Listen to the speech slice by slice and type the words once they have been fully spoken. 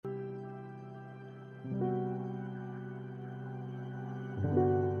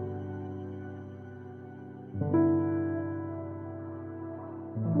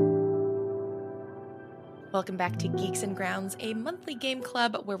Welcome back to Geeks and Grounds, a monthly game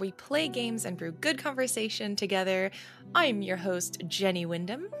club where we play games and brew good conversation together. I'm your host, Jenny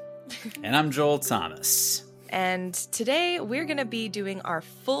Wyndham. And I'm Joel Thomas. And today we're going to be doing our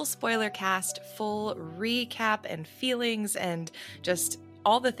full spoiler cast, full recap and feelings and just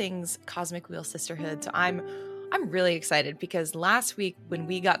all the things Cosmic Wheel Sisterhood. So I'm really excited because last week when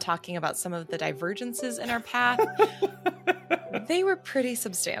we got talking about some of the divergences in our path, they were pretty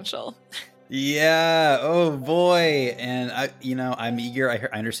substantial. Yeah, oh boy. And I'm eager.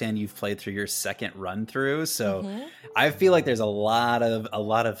 I understand you've played through your second run through, so I feel like there's a lot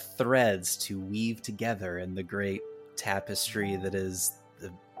of threads to weave together in the great tapestry that is the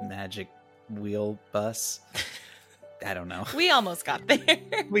Magic Wheel Bus. I don't know. We almost got there.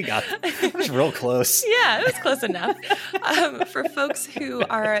 It was real close. Yeah, it was close enough. For folks who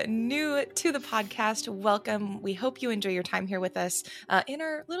are new to the podcast, welcome. We hope you enjoy your time here with us in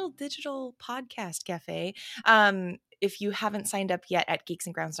our little digital podcast cafe. If you haven't signed up yet at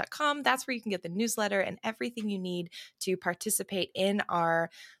geeksandgrounds.com, that's where you can get the newsletter and everything you need to participate in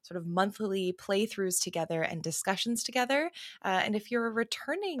our sort of monthly playthroughs together and discussions together. And if you're a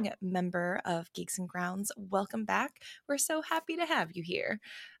returning member of Geeks and Grounds, welcome back. We're so happy to have you here.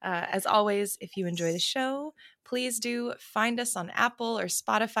 As always, if you enjoy the show, please do find us on Apple or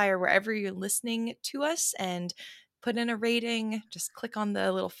Spotify or wherever you're listening to us and put in a rating. Just click on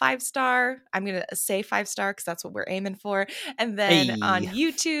the little 5-star. I'm going to say 5-star because that's what we're aiming for. And then on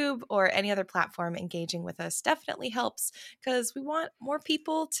YouTube or any other platform, engaging with us definitely helps because we want more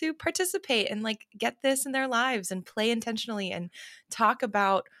people to participate and like get this in their lives and play intentionally and talk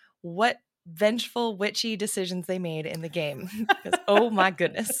about what vengeful, witchy decisions they made in the game. Because, oh my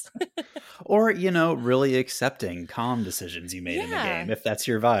goodness. Or, really accepting calm decisions you made in the game, if that's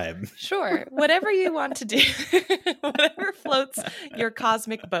your vibe. Sure. Whatever you want to do. Whatever floats your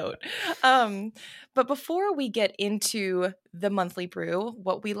cosmic boat. But before we get into the monthly brew,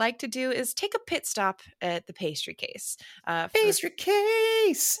 what we like to do is take a pit stop at the pastry case. Pastry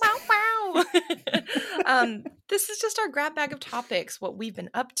case! Wow, wow! This is just our grab bag of topics, what we've been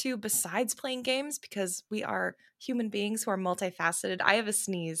up to besides playing games, because we are human beings who are multifaceted. I have a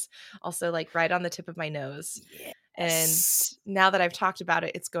sneeze also like right on the tip of my nose. Yes. And now that I've talked about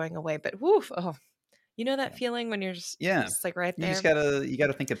it, it's going away. But woof, you know that feeling when you're just like right there. You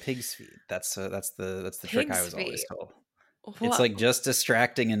gotta think of pig's feet. That's the trick I was always told. What? It's like just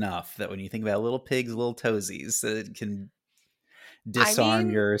distracting enough that when you think about little pigs, little toesies, that it can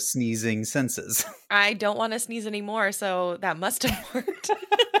disarm your sneezing senses. I don't want to sneeze anymore, so that must have worked.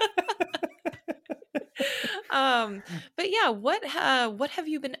 But yeah, what have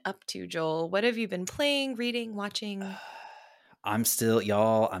you been up to, Joel? What have you been playing, reading, watching? I'm still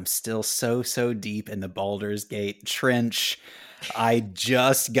so deep in the Baldur's Gate trench. I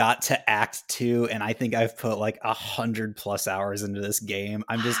just got to Act 2, and I think I've put like 100+ hours into this game.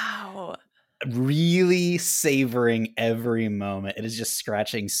 I'm just really savoring every moment. It is just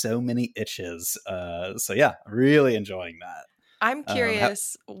scratching so many itches. So yeah, really enjoying that. I'm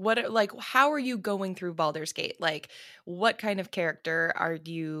curious, how are you going through Baldur's Gate? Like, what kind of character are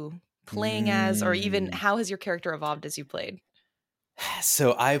you playing as, or even how has your character evolved as you played?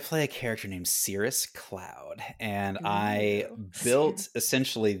 So I play a character named Cirrus Cloud, and I built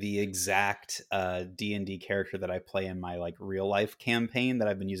essentially the exact D&D character that I play in my like real life campaign that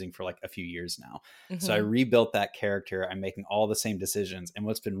I've been using for like a few years now. So I rebuilt that character. I'm making all the same decisions, and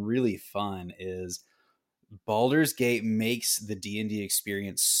what's been really fun is Baldur's Gate makes the D&D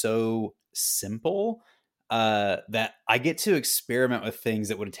experience so simple that I get to experiment with things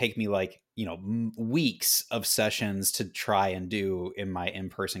that would take me like, weeks of sessions to try and do in my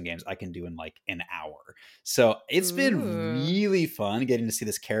in-person games. I can do in like an hour. So it's been really fun getting to see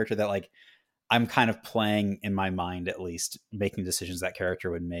this character that like I'm kind of playing in my mind, at least making decisions that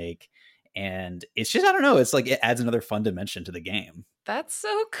character would make. And it's just, I don't know, it's like it adds another fun dimension to the game. That's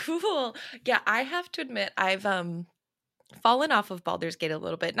so cool. Yeah, I have to admit, I've fallen off of Baldur's Gate a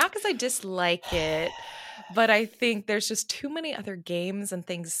little bit. Not because I dislike it, but I think there's just too many other games and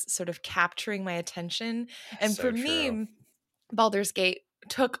things sort of capturing my attention. And so for me, Baldur's Gate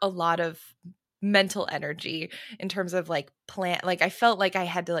took a lot of mental energy in terms of like I felt like I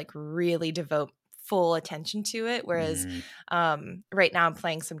had to like really devote full attention to it, whereas right now I'm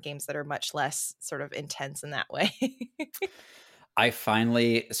playing some games that are much less sort of intense in that way. I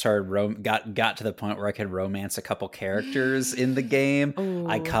finally started got to the point where I could romance a couple characters in the game. Ooh.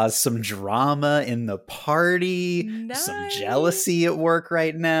 I caused some drama in the party, some jealousy at work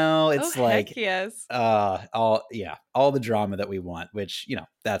right now. It's like yes. all the drama that we want, which,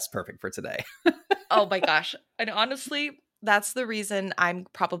 that's perfect for today. Oh my gosh. And honestly, that's the reason I'm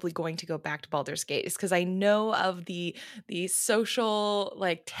probably going to go back to Baldur's Gate, is because I know of the social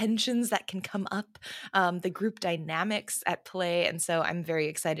like tensions that can come up, the group dynamics at play, and so I'm very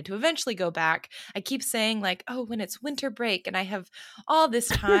excited to eventually go back. I keep saying like, oh, when it's winter break and I have all this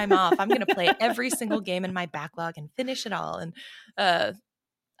time off, I'm going to play every single game in my backlog and finish it all. And I'll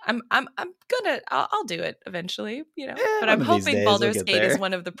do it eventually, you know. But One I'm of these hoping days we'll Baldur's get Gate is there.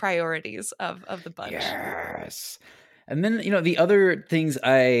 one of the priorities of the bunch. Yes. And then, the other things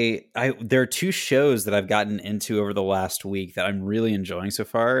there are two shows that I've gotten into over the last week that I'm really enjoying so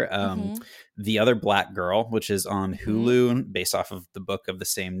far. The Other Black Girl, which is on Hulu, based off of the book of the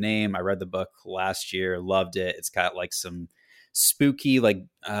same name. I read the book last year, loved it. It's got like some spooky, like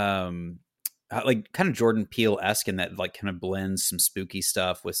kind of Jordan Peele-esque, in that like kind of blends some spooky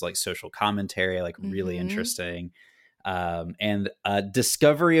stuff with like social commentary, like really interesting. And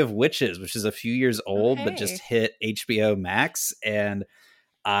Discovery of Witches, which is a few years old, but just hit HBO Max. And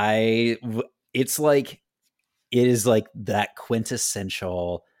it is like that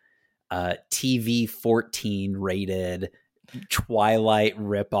quintessential TV 14 rated Twilight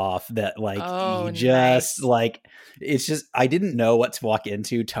ripoff that like you just like, it's just, I didn't know what to walk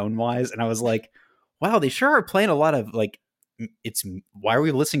into tone wise. And I was like, wow, they sure are playing a lot of like, why are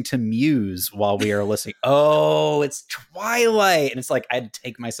we listening to Muse while we are listening? Oh, it's Twilight. And it's like, I had to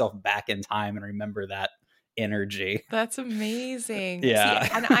take myself back in time and remember that energy. That's amazing. Yeah.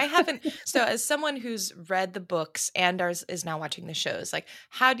 See, and I haven't, so as someone who's read the books and is now watching the shows, like,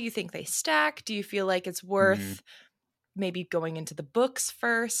 how do you think they stack? Do you feel like it's worth maybe going into the books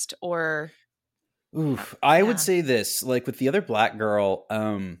first, or? Oof. I would say this, like with The Other Black Girl,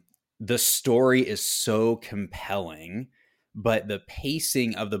 the story is so compelling, but the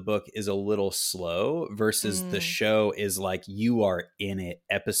pacing of the book is a little slow versus the show is like, you are in it.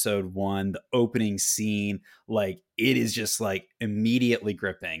 Episode 1, the opening scene, like it is just like immediately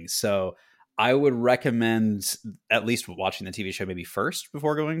gripping. So I would recommend at least watching the TV show maybe first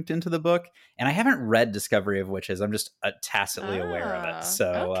before going into the book. And I haven't read Discovery of Witches. I'm just tacitly aware of it.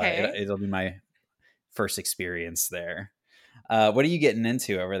 So it'll be my first experience there. What are you getting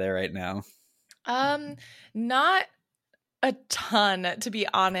into over there right now? Not a ton, to be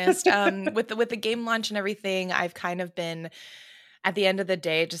honest. With the game launch and everything, I've kind of been, at the end of the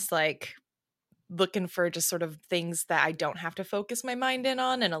day, just like looking for just sort of things that I don't have to focus my mind in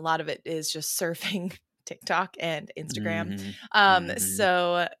on, and a lot of it is just surfing TikTok and Instagram.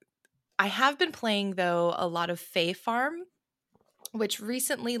 So I have been playing, though, a lot of Fae Farm, which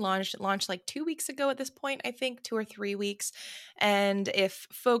recently launched like 2 weeks ago at this point, I think 2 or 3 weeks. And if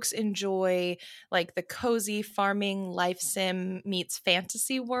folks enjoy like the cozy farming life sim meets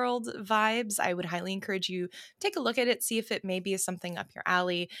fantasy world vibes, I would highly encourage you take a look at it, see if it maybe is something up your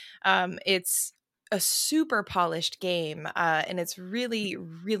alley. It's a super polished game, and it's really,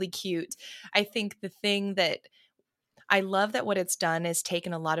 really cute. I think the thing that I love that what it's done is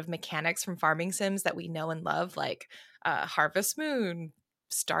taken a lot of mechanics from farming sims that we know and love, like Harvest Moon,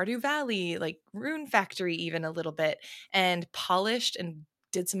 Stardew Valley, like Rune Factory, even a little bit, and polished and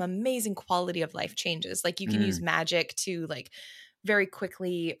did some amazing quality of life changes. Like you can use magic to like very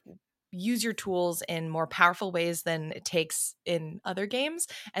quickly use your tools in more powerful ways than it takes in other games.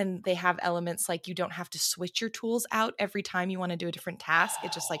 And they have elements like you don't have to switch your tools out every time you want to do a different task.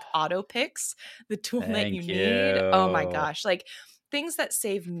 It just like auto picks the tool that you need. Oh my gosh. Like things that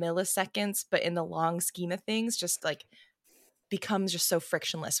save milliseconds, but in the long scheme of things, just like becomes just so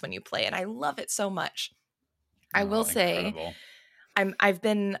frictionless when you play. And I love it so much. I will say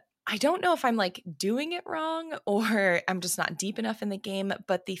I don't know if I'm like doing it wrong or I'm just not deep enough in the game,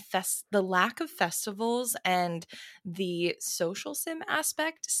 but the lack of festivals and the social sim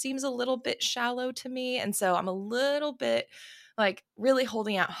aspect seems a little bit shallow to me. And so I'm a little bit like really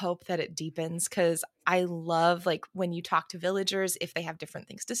holding out hope that it deepens, because I love like when you talk to villagers, if they have different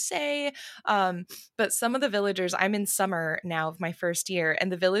things to say. But some of the villagers, I'm in summer now of my first year,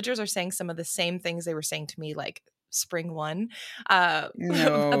 and the villagers are saying some of the same things they were saying to me like spring 1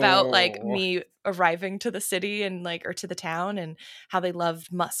 about like me arriving to the city and like, or to the town, and how they love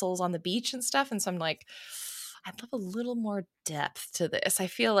mussels on the beach and stuff. And so I'm like, I'd love a little more depth to this. I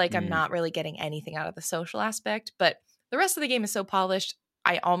feel like I'm not really getting anything out of the social aspect, but the rest of the game is so polished,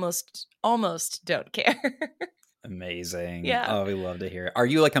 I almost don't care. Amazing. Yeah. Oh, we love to hear it. Are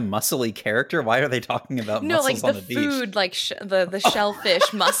you like a muscly character? Why are they talking about mussels on the beach? No, like the food, like the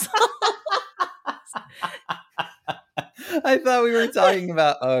shellfish mussel. I thought we were talking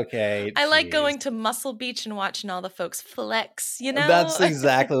about, okay, I like jeez. going to Muscle Beach and watching all the folks flex, you know? That's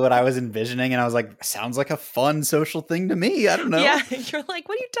exactly what I was envisioning, and I was like, sounds like a fun social thing to me. I don't know. Yeah, you're like,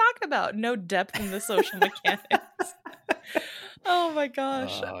 what are you talking about? No depth in the social mechanics. Oh my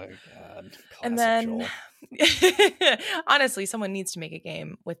gosh. Oh god, And classic then Joel. honestly, someone needs to make a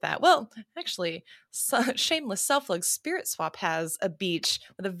game with that. Well, actually, shameless self-plug, Spirit Swap has a beach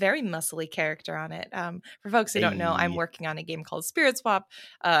with a very muscly character on it. For folks who don't know, I'm Hey, working on a game called Spirit Swap,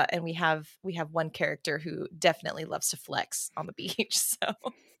 and we have one character who definitely loves to flex on the beach. So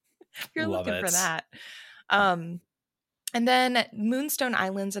if you're love looking for it. that. Um, and then Moonstone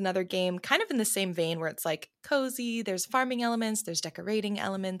Island's another game, kind of in the same vein where it's like cozy. There's farming elements, there's decorating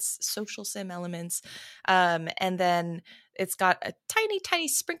elements, social sim elements. And then it's got a tiny, tiny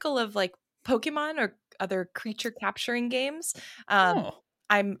sprinkle of like Pokemon or other creature capturing games. Um, Oh,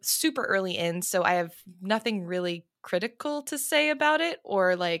 I'm super early in, so I have nothing really critical to say about it,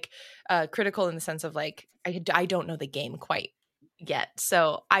 or like critical in the sense of like, I don't know the game quite yet.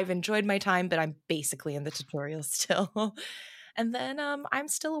 So I've enjoyed my time, but I'm basically in the tutorial still. And then I'm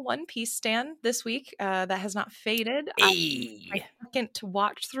still a One Piece stan this week. That has not faded. My hey. second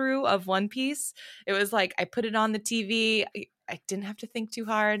watch through of One Piece. It was like I put it on the TV. I didn't have to think too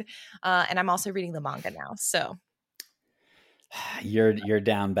hard. And I'm also reading the manga now. So You're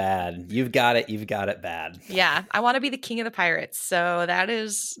down bad. You've got it. You've got it bad. yeah, I want to be the king of the pirates. So that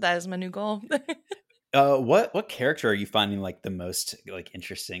is my new goal. What character are you finding like the most like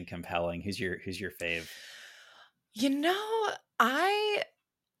interesting, compelling? Who's your fave? You know,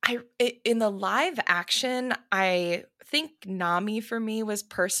 in the live action, I think Nami for me was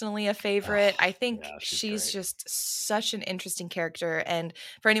personally a Oh, favorite. I think yeah, she's she's great. just such an interesting character. And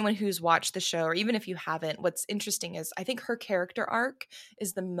for anyone who's watched the show, or even if you haven't, what's interesting is I think her character arc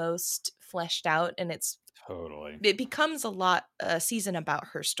is the most fleshed out, and Totally. it becomes a season about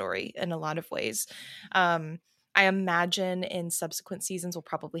her story in a lot of ways. Um, I imagine in subsequent seasons we'll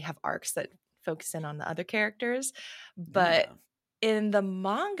probably have arcs that focus in on the other characters, but Yeah. in the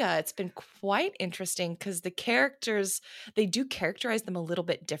manga it's been quite interesting because the characters, they do characterize them a little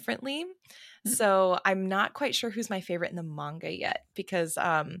bit differently. Hmm. So I'm not quite sure who's my favorite in the manga yet, because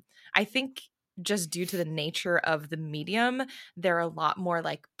I think just due to the nature of the medium, they're a lot more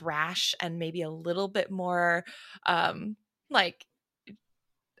like brash and maybe a little bit more like,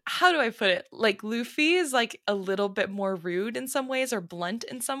 how do I put it? Like Luffy is like a little bit more rude in some ways, or blunt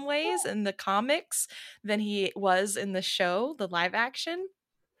in some ways in the comics than he was in the show, the live action.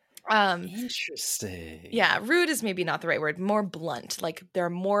 Um Interesting. yeah, rude is maybe not the right word, more blunt. Like there are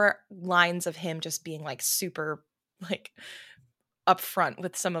more lines of him just being like super like upfront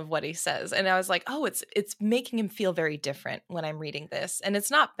with some of what he says. And I was like, "Oh, it's making him feel very different when I'm reading this." And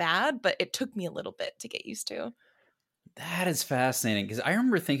it's not bad, but it took me a little bit to get used to. That is fascinating because I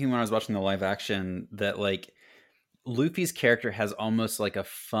remember thinking when I was watching the live action that like Luffy's character has almost like a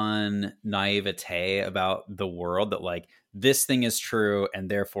fun naivete about the world that like this thing is true and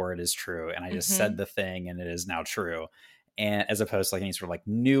therefore it is true and I just said Mhm. the thing and it is now true, and as opposed to like any sort of like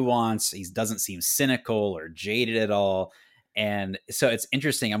nuance, he doesn't seem cynical or jaded at all. And so it's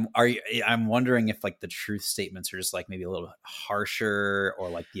interesting. I'm wondering if like the truth statements are just like maybe a little bit harsher, or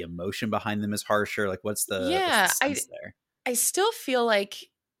like the emotion behind them is harsher. Like what's the Yeah, I sense there? I still feel like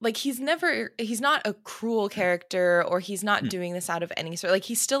he's not a cruel character, or he's not Hmm. doing this out of any sort, like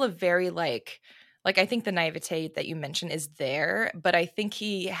he's still a very like I think the naivete that you mentioned is there, but I think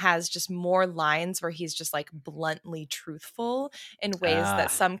he has just more lines where he's just like bluntly truthful in ways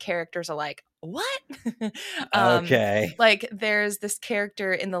that Ah, some characters are like, "What?" um okay. like there's this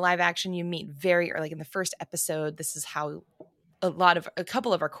character in the live action you meet very, or like in the first episode, this is how a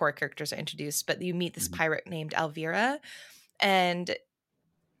couple of our core characters are introduced, but you meet this Mhm. pirate named Elvira. And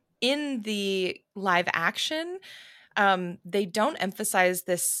in the live action, they don't emphasize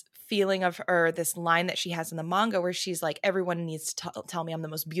this feeling of, or this line that she has in the manga where she's like, everyone needs to tell me I'm the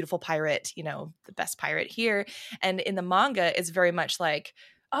most beautiful pirate, the best pirate here. And in the manga, it's very much like,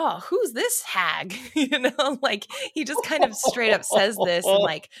 oh, who's this hag? Like he just kind of straight up says this, and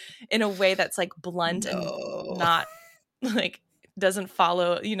like in a way that's like blunt and No. not like doesn't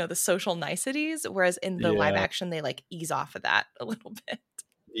follow, the social niceties. Whereas in the live Yeah. action, they like ease off of that a little bit.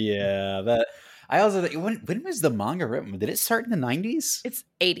 Yeah, that I also think when was the manga written? Did it start in the 90s? It's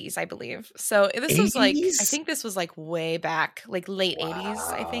 80s, I believe. So this was like, I 80s? think this was like way back, like late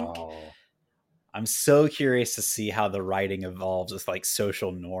 80s, I think. Wow. I'm so curious to see how the writing evolves with like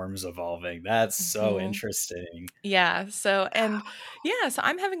social norms evolving. That's so Hmm. interesting. Yeah. So I'm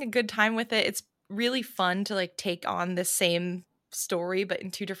having a good time with it. It's really fun to like take on the same story, but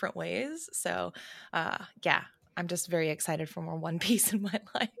in two different ways. So, yeah. I'm just very excited for more One Piece in my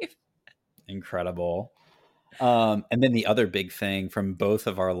life. Incredible. And then the other big thing from both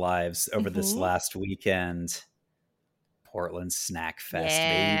of our lives over this last weekend, Portland Snack Fest,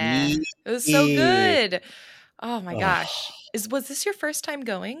 Yeah. baby. It was so good. Oh my gosh. Was this your first time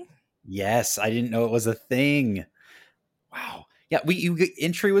going? Yes, I didn't know it was a thing. Wow. Yeah,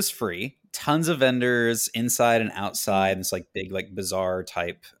 entry was free. Tons of vendors inside and outside. It's like big, like bazaar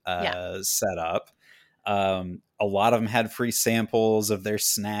type setup. A lot of them had free samples of their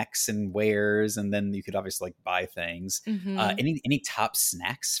snacks and wares, and then you could obviously like buy things. Any top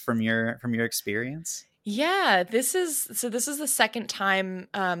snacks from your experience? Yeah, this is the second time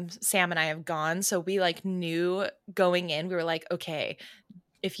Sam and I have gone. So we like knew going in, we were like, okay,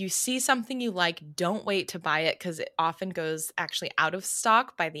 if you see something you like, don't wait to buy it because it often goes actually out of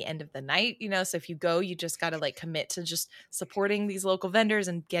stock by the end of the night, you know? So if you go, you just got to like commit to just supporting these local vendors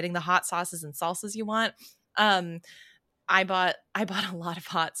and getting the hot sauces and salsas you want. I bought a lot of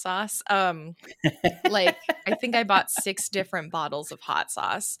hot sauce. Like I think I bought 6 different bottles of hot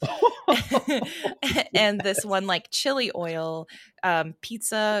sauce. And this one like chili oil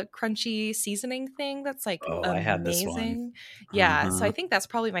pizza crunchy seasoning thing that's like I had this one. amazing. Yeah, so I think that's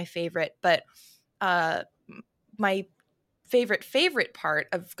probably my favorite, but my favorite part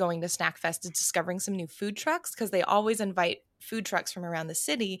of going to Snack Fest is discovering some new food trucks because they always invite food trucks from around the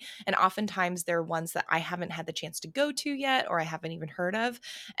city, and oftentimes they're ones that I haven't had the chance to go to yet or I haven't even heard of.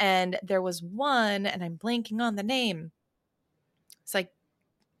 And there was one, and I'm blanking on the name. It's like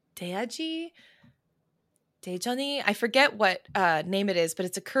Daeji? Daejoni? I forget what name it is, but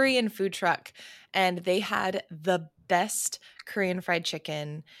it's a Korean food truck, and they had the best Korean fried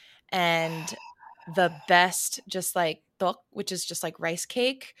chicken and the best just like tteok, which is just like rice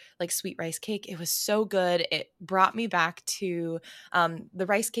cake, like sweet rice cake. It was so good. It brought me back to the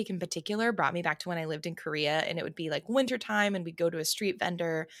rice cake in particular brought me back to when I lived in Korea, and it would be like wintertime and we'd go to a street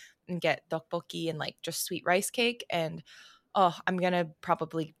vendor and get tteokbokki and like just sweet rice cake. And oh, I'm going to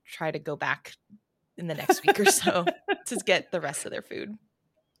probably try to go back in the next week or so to get the rest of their food.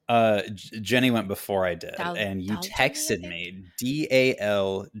 Jenny went before I did, and you texted me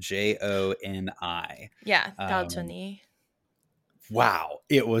DALJONI. Yeah, daljoni. Wow,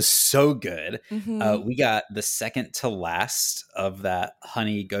 it was so good. We got the second to last of that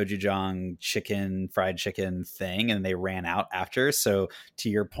honey gochujang fried chicken thing, and they ran out after. So to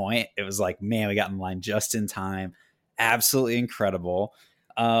your point, it was like, man, we got in line just in time. Absolutely incredible.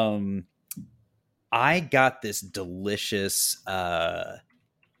 I got this delicious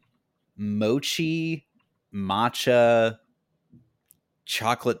mochi matcha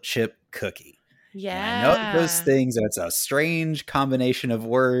chocolate chip cookie. Yeah. And I know those things, and it's a strange combination of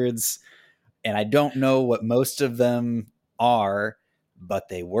words, and I don't know what most of them are, but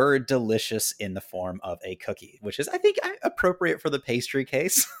they were delicious in the form of a cookie, which is, I think, appropriate for the pastry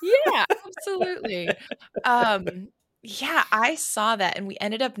case. Yeah, absolutely. Yeah, I saw that, and we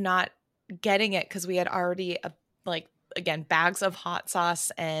ended up not getting it because we had already like again bags of hot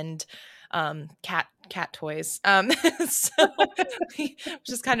sauce and cat toys. So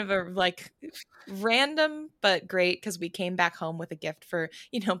just kind of a like random but great because we came back home with a gift for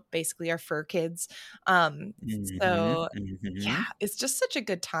basically our fur kids. So yeah, it's just such a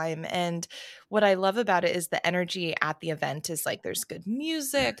good time. And what I love about it is the energy at the event is like there's good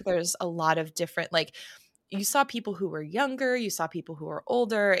music, there's a lot of different, like you saw people who were younger, you saw people who were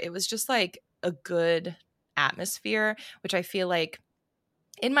older. It was just like a good atmosphere, which I feel like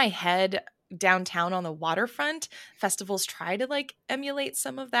in my head downtown on the waterfront, festivals try to like emulate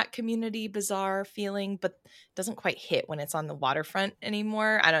some of that community bazaar feeling, but doesn't quite hit when it's on the waterfront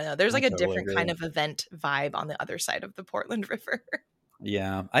anymore. I don't know. There's like a different kind of event vibe on the other side of the Portland River.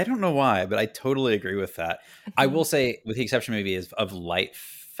 Yeah, I don't know why, but I totally agree with that. I will say, with the exception maybe of Light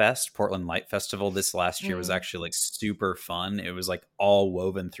Fest, Portland Light Festival, this last year was actually like super fun. It was like all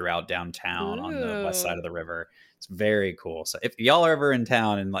woven throughout downtown on the west side of the river. It's very cool. So if y'all are ever in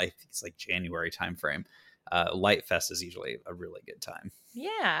town in like it's like January timeframe, Light Fest is usually a really good time.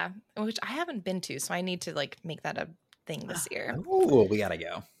 Yeah, which I haven't been to, so I need to like make that a thing this year. Oh, we gotta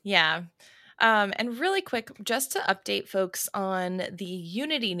go. Yeah. And really quick, just to update folks on the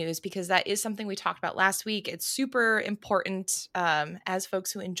Unity news, because that is something we talked about last week. It's super important as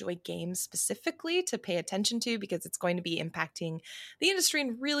folks who enjoy games specifically to pay attention to, because it's going to be impacting the industry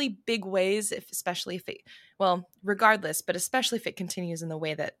in really big ways, especially if it, well, regardless, but especially if it continues in the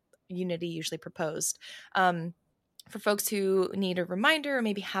way that Unity usually proposed. For folks who need a reminder or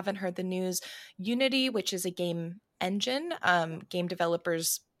maybe haven't heard the news, Unity, which is a game engine, game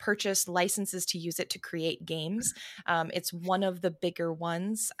developers purchase licenses to use it to create games. It's one of the bigger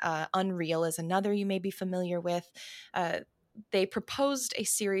ones. Unreal is another you may be familiar with. They proposed a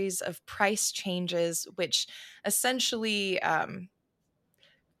series of price changes, which essentially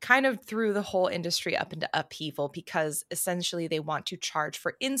kind of threw the whole industry up into upheaval, because essentially they want to charge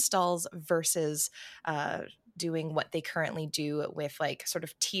for installs versus doing what they currently do with like sort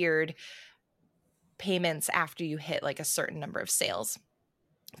of tiered payments after you hit like a certain number of sales,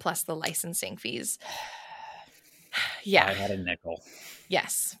 plus the licensing fees. If I had a nickel.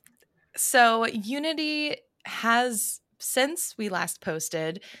 Yes. So Unity has, since we last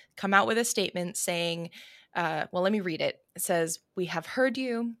posted, come out with a statement saying, well, let me read it. It says, "We have heard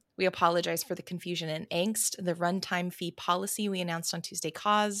you. We apologize for the confusion and angst the runtime fee policy we announced on Tuesday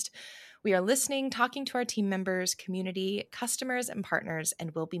caused. We are listening, talking to our team members, community, customers, and partners,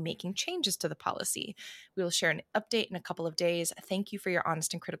 and will be making changes to the policy. We will share an update in a couple of days. Thank you for your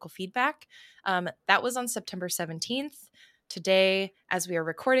honest and critical feedback." That was on September 17th. Today, as we are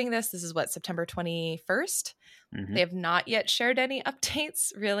recording this is what, September 21st? Mm-hmm. They have not yet shared any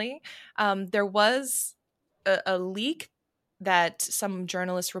updates, really. There was a leak that some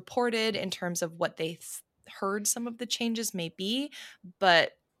journalists reported in terms of what they heard some of the changes may be,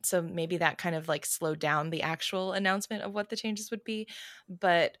 but so maybe that kind of like slowed down the actual announcement of what the changes would be.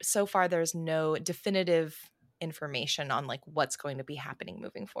 But so far, there's no definitive information on like what's going to be happening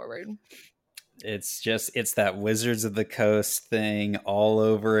moving forward. It's that Wizards of the Coast thing all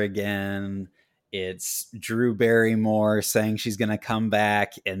over again. It's Drew Barrymore saying she's going to come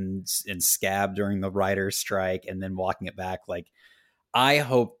back and scab during the writer's strike and then walking it back. Like, I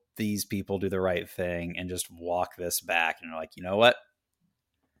hope these people do the right thing and just walk this back and are like, you know what?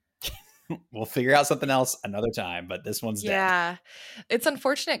 We'll figure out something else another time, but this one's dead. Yeah, it's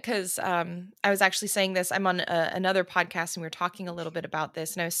unfortunate because I was actually saying this. I'm on another podcast and we were talking a little bit about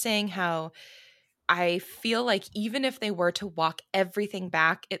this, and I was saying how I feel like even if they were to walk everything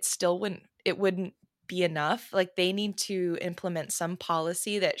back, it wouldn't be enough. Like, they need to implement some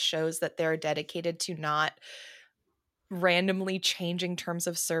policy that shows that they're dedicated to not randomly changing terms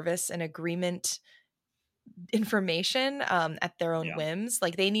of service and agreement information at their own whims.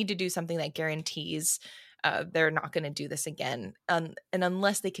 Like, they need to do something that guarantees they're not going to do this again. And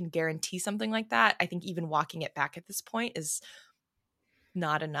unless they can guarantee something like that, I think even walking it back at this point is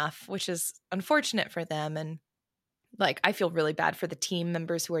not enough, which is unfortunate for them. And like, I feel really bad for the team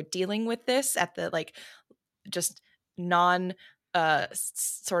members who are dealing with this at the like just non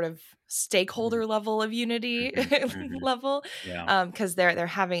sort of stakeholder level of Unity level. Because there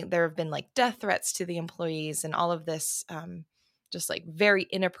have been like death threats to the employees and all of this just like very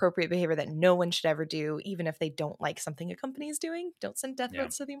inappropriate behavior that no one should ever do, even if they don't like something a company is doing. Don't send death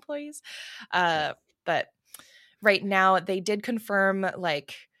threats to the employees. But right now they did confirm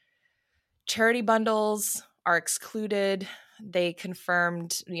like charity bundles are excluded. They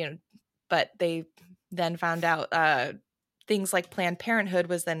confirmed, but they then found out things like Planned Parenthood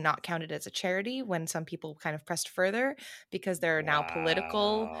was then not counted as a charity when some people kind of pressed further because there are now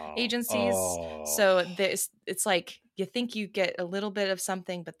political agencies. So it's like you think you get a little bit of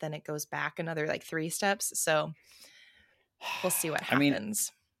something, but then it goes back another like 3 steps. So we'll see what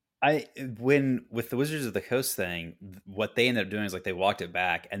happens. With the Wizards of the Coast thing, what they ended up doing is like they walked it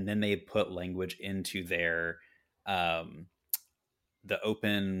back and then they put language into their the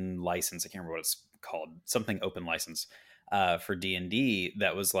open license. I can't remember what it's called, something open license for D&D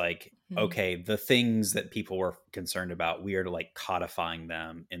that was like, okay, the things that people were concerned about, we are like codifying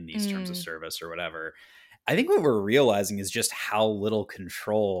them in these terms of service or whatever. I think what we're realizing is just how little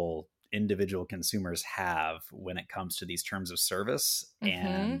control individual consumers have when it comes to these terms of service,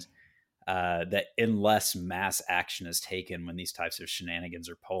 and that unless mass action is taken when these types of shenanigans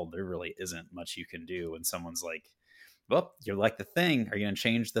are pulled, there really isn't much you can do when someone's like, well, you like the thing. Are you going to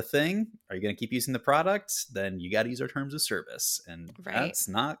change the thing? Are you going to keep using the product? Then you got to use our terms of service. And that's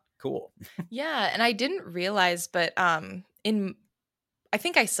not cool. Yeah. And I didn't realize, but I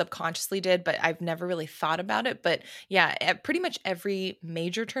think I subconsciously did, but I've never really thought about it. But yeah, pretty much every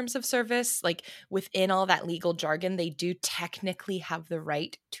major terms of service, like within all that legal jargon, they do technically have the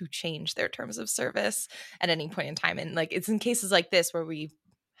right to change their terms of service at any point in time. And like, it's in cases like this where we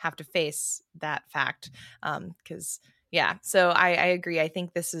have to face that fact. Yeah, so I agree. I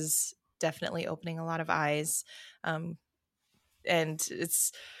think this is definitely opening a lot of eyes. And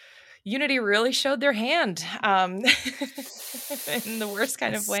it's Unity really showed their hand in the worst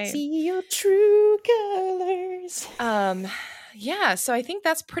kind of way. See your true colors. Yeah, so I think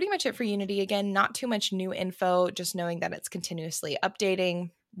that's pretty much it for Unity. Again, not too much new info, just knowing that it's continuously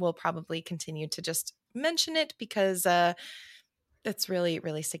updating. We'll probably continue to just mention it because That's really,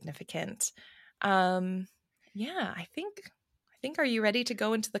 really significant. Yeah, I think are you ready to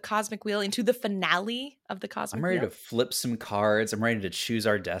go into the cosmic wheel, into the finale of the I'm cosmic ready wheel? to flip some cards. I'm ready to choose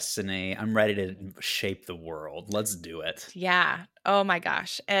our destiny. I'm ready to shape the world. Let's do it. Yeah. Oh my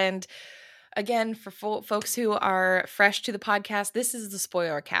gosh. And again, for folks who are fresh to the podcast, this is the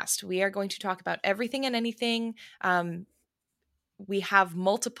Spoilercast. We are going to talk about everything and anything. We have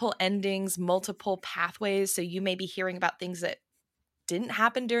multiple endings, multiple pathways, so you may be hearing about things that didn't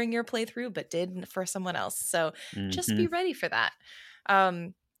happen during your playthrough but did for someone else. So just be Hmm. ready for that.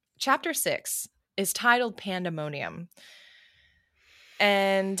 Um, Chapter 6 is titled Pandemonium.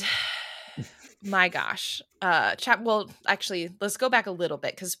 And my gosh. Well, actually, let's go back a little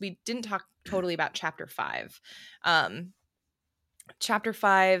bit because we didn't talk totally about chapter 5. Um, Chapter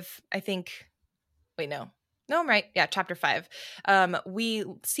 5, I think, wait, no. No, I'm right. Yeah, chapter 5. We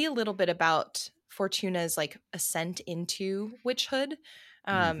see a little bit about Fortuna's like ascent into witchhood.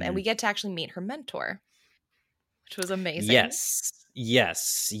 And we Hmm. get to actually meet her mentor, which was amazing. Yes.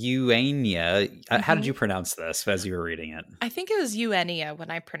 Yes. Eugenia. How did Hmm. you pronounce this as you were reading it? I think it was Eugenia when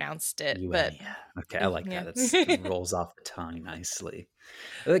I pronounced it, but Eugenia. Okay, I like yeah. that. It rolls off the tongue nicely.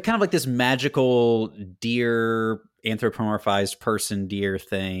 Kind of like this magical deer, anthropomorphized person deer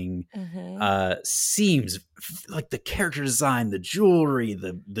thing. Hmm. Seems like the character design, the jewelry,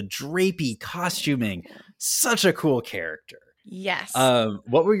 the drapey costuming, such a cool character. Yes.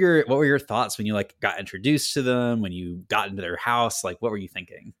 What were your thoughts when you like got introduced to them, when you got into their house? Like, what were you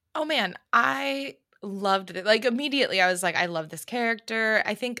thinking? Oh man, I loved it. Like immediately I was like, I love this character.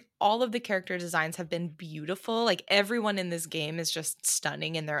 I think all of the character designs have been beautiful. Like everyone in this game is just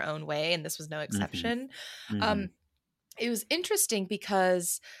stunning in their own way, and this was no Hmm. exception. Hmm. Um, it was interesting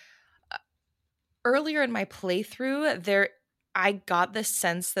because earlier in my playthrough, I got the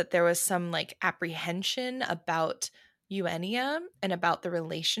sense that there was some like apprehension about Eugenia and about the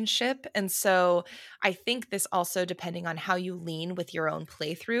relationship. And so I think this also, depending on how you lean with your own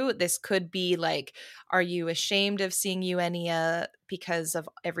playthrough, this could be like, are you ashamed of seeing Eugenia because of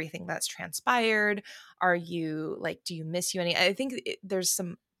everything that's transpired? Are you like, do you miss Eugenia? I think there's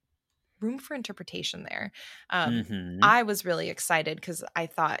some room for interpretation there. Hmm. I was really excited because I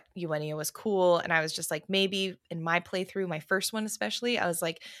thought Eugenia was cool, and I was just like, maybe in my playthrough, my first one especially, I was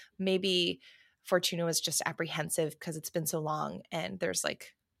like, maybe Fortuna was just apprehensive because it's been so long, and there's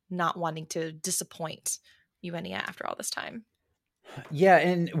like not wanting to disappoint Eugenia after all this time. Yeah,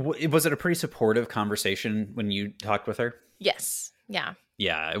 and was it a pretty supportive conversation when you talked with her? Yes, yeah.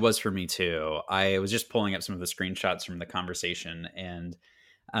 Yeah, it was for me too. I was just pulling up some of the screenshots from the conversation, and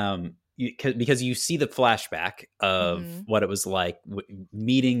because you see the flashback of Mm-hmm. what it was like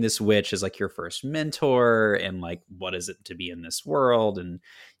meeting this witch as like your first mentor, and like what is it to be in this world, and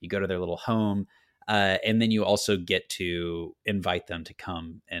you go to their little home, and then you also get to invite them to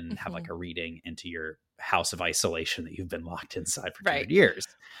come and have Mm-hmm. like a reading into your house of isolation that you've been locked inside for Right. 200 years.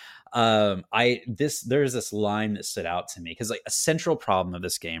 There's this line that stood out to me because like a central problem of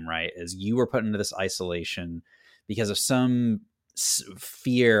this game, right, is you were put into this isolation because of some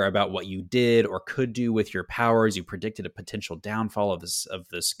fear about what you did or could do with your powers. You predicted a potential downfall of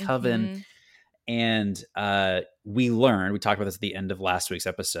this coven. Mm-hmm. And we talked about this at the end of last week's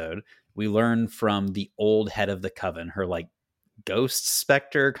episode, we learned from the old head of the coven, her like ghost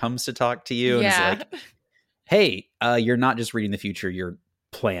specter comes to talk to you and is Yeah. like, hey, you're not just reading the future, you're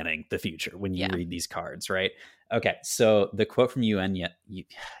planning the future when you Yeah. read these cards, right? Okay, so the quote from Eugenia.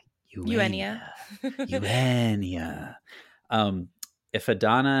 Eugenia. Um, if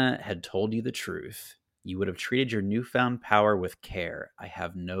Adana had told you the truth, you would have treated your newfound power with care. I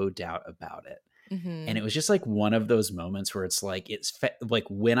have no doubt about it. And Mm-hmm. it was just like one of those moments where it's like, like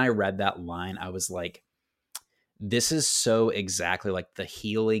when I read that line, I was like, this is so exactly like the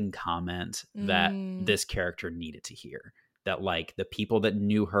healing comment that Mm. this character needed to hear. That like the people that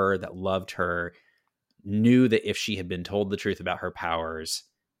knew her, that loved her, knew that if she had been told the truth about her powers,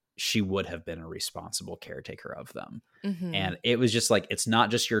 she would have been a responsible caretaker of them. Mm-hmm. And it was just like, it's not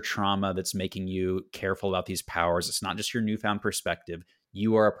just your trauma that's making you careful about these powers. It's not just your newfound perspective.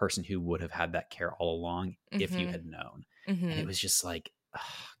 You are a person who would have had that care all along if you Mm-hmm. had known. And Mm-hmm. it was just like, oh,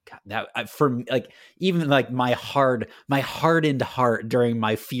 God, that for me, like even like my hardened heart during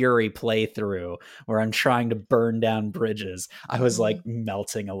my Fury playthrough, where I'm trying to burn down bridges, I was Mm-hmm. like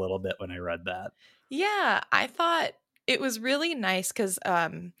melting a little bit when I read that. Yeah, I thought it was really nice because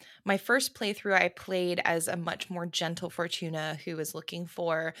my first playthrough I played as a much more gentle Fortuna who was looking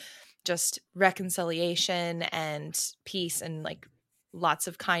for just reconciliation and peace and like lots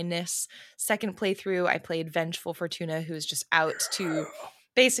of kindness. Second playthrough, I played vengeful Fortuna who was just out to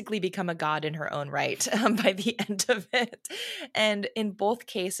basically become a god in her own right by the end of it. And in both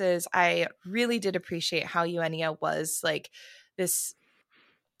cases, I really did appreciate how Eugenia was like this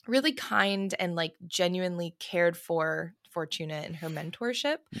really kind and like genuinely cared for Fortuna in her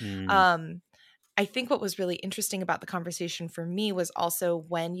mentorship. Mm. Um, I think what was really interesting about the conversation for me was also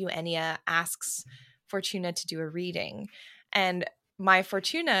when Eugenia asks Fortuna to do a reading. And my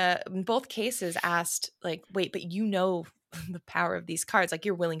Fortuna, in both cases, asked, like, wait, but you know the power of these cards. Like,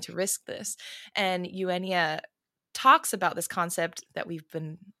 you're willing to risk this. And Eugenia talks about this concept that we've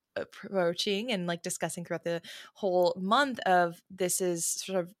been approaching and like discussing throughout the whole month of this is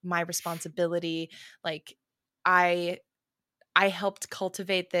sort of my responsibility. Like, I helped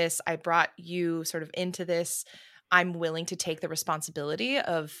cultivate this. I brought you sort of into this. I'm willing to take the responsibility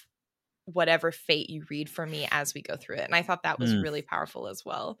of whatever fate you read for me as we go through it. And I thought that was Mm. really powerful as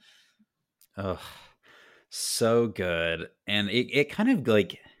well. Oh, so good. And it kind of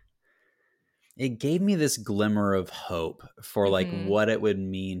like it gave me this glimmer of hope for like Mm-hmm. what it would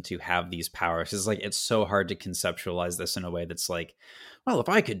mean to have these powers. It's like it's so hard to conceptualize this in a way that's like, well, if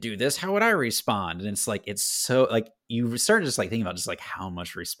I could do this, how would I respond? And it's like it's so like you start just like thinking about just like how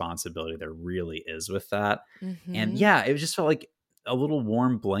much responsibility there really is with that. And Mm-hmm. yeah, it just felt like a little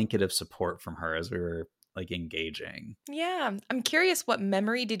warm blanket of support from her as we were like engaging. Yeah. I'm curious, what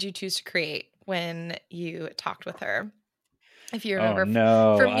memory did you choose to create when you talked with her? If you Oh remember,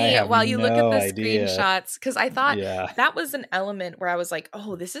 no, for I me, have while you look at no the idea. screenshots, because I thought Yeah. that was an element where I was like,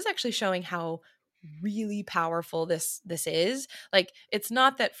 oh, this is actually showing how really powerful this is. Like, it's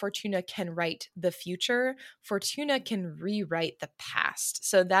not that Fortuna can write the future, Fortuna can rewrite the past.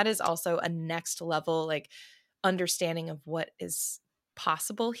 So that is also a next level like understanding of what is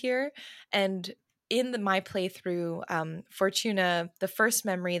possible here. And in my playthrough, Fortuna, the first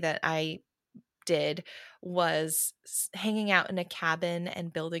memory that I did was hanging out in a cabin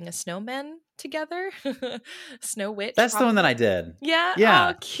and building a snowman together. Snow Witch, That's the one that I probably. did. Yeah. Oh,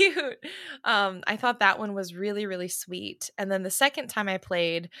 Yeah. cute. I thought that one was really, really sweet. And then the second time I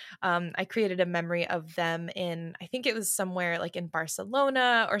played, I created a memory of them in, I think it was somewhere like in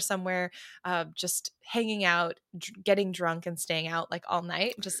Barcelona or somewhere, just hanging out, getting drunk and staying out like all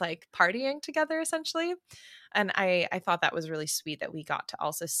night, just like partying together essentially. And I thought that was really sweet that we got to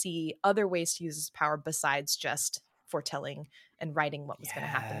also see other ways to use his power besides just foretelling and writing what was going to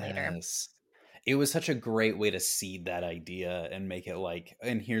happen later. Yes. It was such a great way to seed that idea and make it like,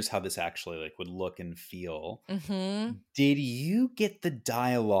 and here's how this actually like would look and feel. Mm-hmm. Did you get the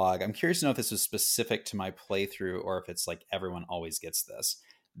dialogue? I'm curious to know if this was specific to my playthrough or if it's like everyone always gets this.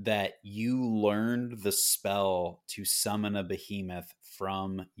 That you learned the spell to summon a behemoth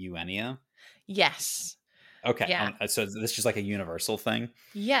from Eugenia. Yes. Okay, Yeah. so this is just like a universal thing.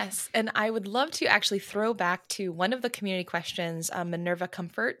 Yes. And I would love to actually throw back to one of the community questions Minerva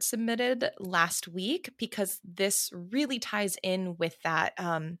Comfort submitted last week, because this really ties in with that,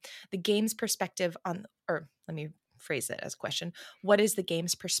 the game's perspective on, or let me phrase it as a question. What is the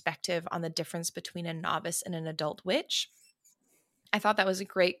game's perspective on the difference between a novice and an adult witch? I thought that was a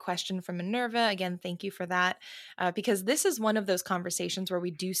great question from Minerva. Again, thank you for that. Because this is one of those conversations where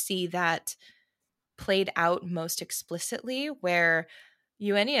we do see that played out most explicitly, where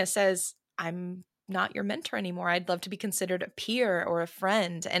Eugenia says, I'm not your mentor anymore. I'd love to be considered a peer or a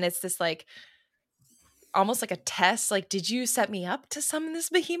friend. And it's this like almost like a test. Like, did you set me up to summon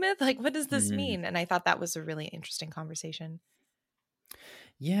this behemoth? Like, what does this Mhm. mean? And I thought that was a really interesting conversation.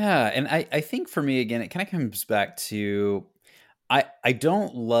 Yeah, and I think for me again, it kind of comes back to I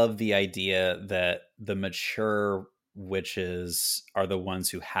don't love the idea that the mature witches are the ones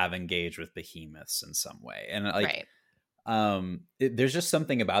who have engaged with behemoths in some way, and like Right. there's just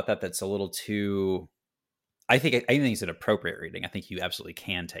something about that that's a little too. I think it's an appropriate reading. I think you absolutely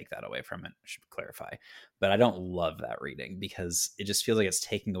can take that away from it. I should clarify, but I don't love that reading because it just feels like it's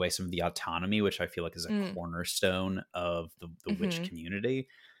taking away some of the autonomy, which I feel like is a Mm. cornerstone of the witch Mm-hmm. community.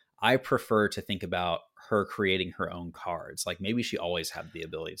 I prefer to think about her creating her own cards. Like maybe she always had the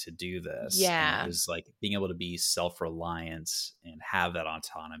ability to do this, and it Yeah. was like being able to be self-reliant and have that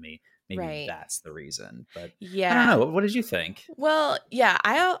autonomy. Maybe Right. that's the reason. But I don't Yeah. know. What did you think? Well, yeah,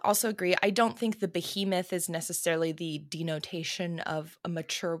 I also agree. I don't think the behemoth is necessarily the denotation of a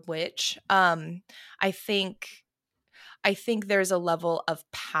mature witch. I think I think there's a level of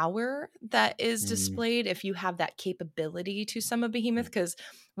power that is Mm, displayed if you have that capability to summon a behemoth, because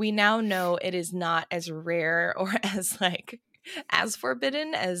we now know it is not as rare or as like as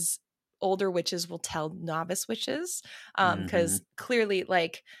forbidden as older witches will tell novice witches. mm-hmm. Because clearly,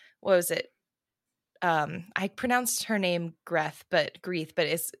 like, what was it? I pronounced her name Greth, but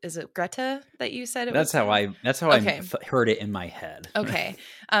is it Greta that you said it was? That's how Okay. I heard it in my head. Okay.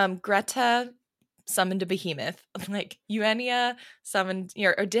 Greta summoned a behemoth. Like Eugenia summoned,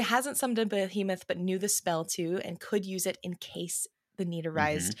 hasn't summoned a behemoth, but knew the spell too and could use it in case the need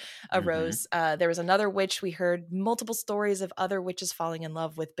arose. There was another witch. We heard multiple stories of other witches falling in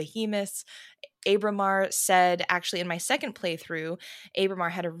love with behemoths. Abramar said, actually, in my second playthrough,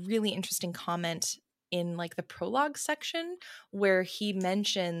 Abramar had a really interesting comment in like the prologue section where he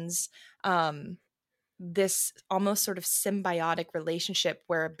mentions this almost sort of symbiotic relationship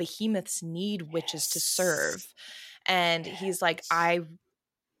where behemoths need witches to serve. And he's like,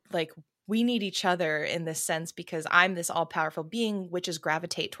 we need each other in this sense because I'm this all-powerful being. Witches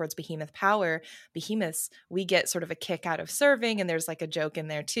gravitate towards behemoth power. Behemoths, we get sort of a kick out of serving. And there's like a joke in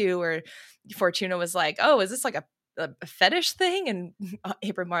there too where Fortuna was like, oh, is this like a fetish thing? And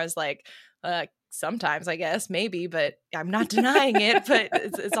Abramar's like, sometimes I guess maybe, but I'm not denying it. But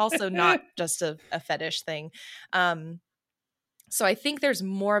it's also not just a fetish thing. So I think there's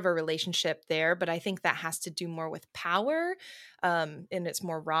more of a relationship there, but I think that has to do more with power in its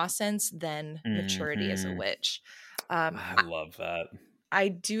more raw sense than maturity as a witch. I love that. I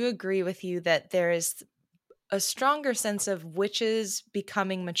do agree with you that there is a stronger sense of witches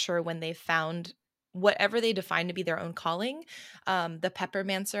becoming mature when they've found whatever they define to be their own calling. The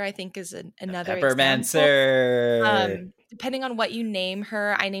Peppermancer, I think, is another example. Depending on what you name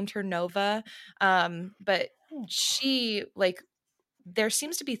her, I named her Nova, but she there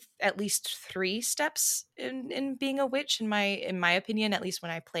seems to be at least 3 steps in being a witch in my opinion, at least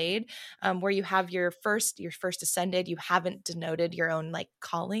when I played, where you have your first ascended, you haven't denoted your own like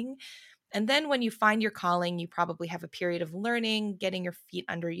calling. And then when you find your calling, you probably have a period of learning, getting your feet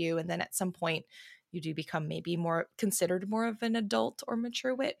under you. And then at some point you do become maybe more considered more of an adult or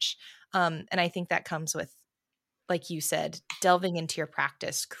mature witch. And I think that comes with, like you said, delving into your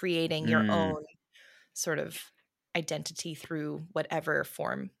practice, creating your own sort of identity through whatever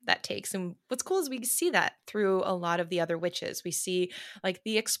form that takes. And what's cool is we see that through a lot of the other witches. We see like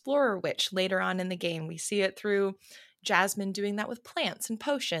the explorer witch later on in the game. We see it through Jasmine doing that with plants and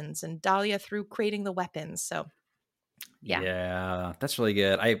potions, and Dahlia through creating the weapons. So yeah, that's really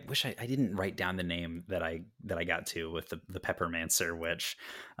good. I wish I didn't write down the name that I got to with the Peppermancer witch.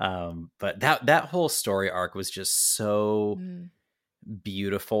 But that whole story arc was just so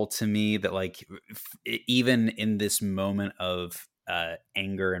beautiful to me that like even in this moment of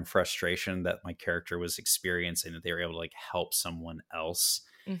anger and frustration that my character was experiencing, that they were able to like help someone else.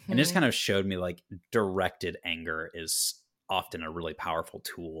 And it just kind of showed me like directed anger is often a really powerful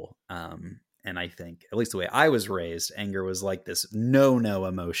tool. And I think, at least the way I was raised, anger was like this no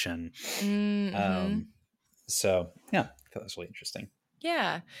emotion. So yeah, I thought that was really interesting.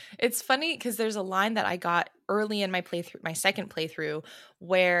 Yeah, it's funny because there's a line that I got early in my playthrough, my second playthrough,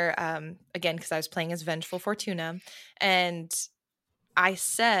 where again, because I was playing as Vengeful Fortuna, and I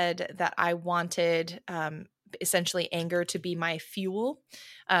said that I wanted essentially anger to be my fuel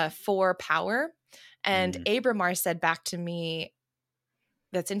for power, and Abramar said back to me,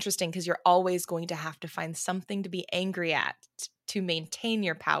 "That's interesting because you're always going to have to find something to be angry at to maintain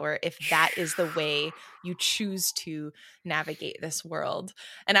your power if that is the way you choose to navigate this world."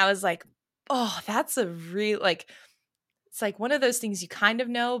 And I was like, oh, that's a real it's like one of those things you kind of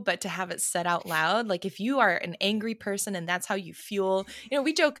know, but to have it said out loud, like if you are an angry person and that's how you fuel,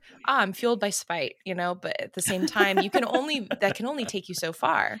 we joke, I'm fueled by spite, but at the same time, that can only take you so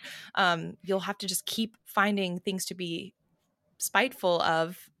far. You'll have to just keep finding things to be spiteful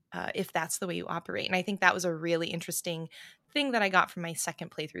of if that's the way you operate. And I think that was a really interesting thing that I got from my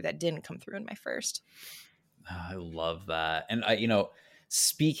second playthrough that didn't come through in my first. I love that. And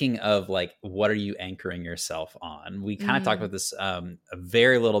speaking of like, what are you anchoring yourself on? We kind of talked about this a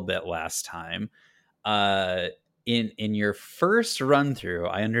very little bit last time. In your first run through,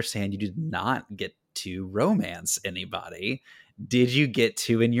 I understand you did not get to romance anybody. Did you get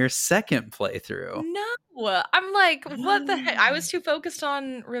to in your second playthrough? No, I'm like, what the heck? I was too focused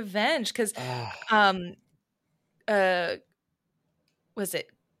on revenge because, was it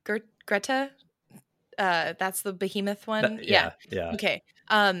Greta? That's the behemoth one. Yeah. Okay.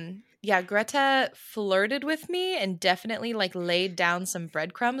 Yeah, Greta flirted with me and definitely like laid down some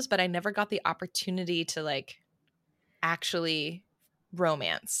breadcrumbs, but I never got the opportunity to like actually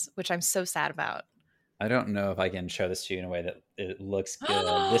romance, which I'm so sad about. I don't know if I can show this to you in a way that it looks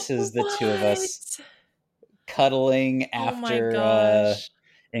good. This is the two of us cuddling Oh my after gosh.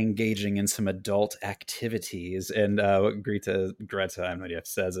 engaging in some adult activities. And what Greta, I have no idea if it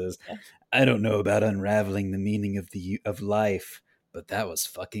says is, I don't know about unraveling the meaning of life, but that was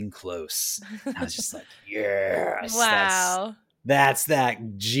fucking close. And I was just like, yes, Wow. that's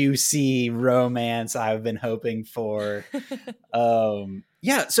that juicy romance I've been hoping for.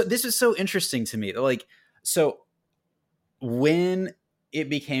 Yeah, so this is so interesting to me. Like, so when it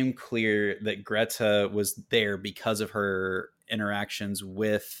became clear that Greta was there because of her interactions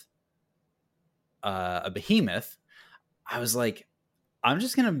with a behemoth, I was like, I'm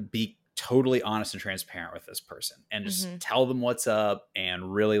just going to be totally honest and transparent with this person and just tell them what's up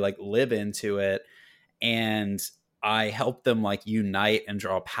and really like live into it. And I helped them like unite and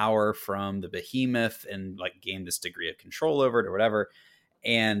draw power from the behemoth and like gain this degree of control over it or whatever.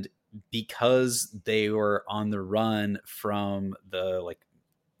 And because they were on the run from the like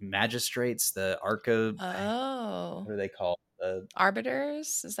magistrates, the Arca, Oh. what are they called? The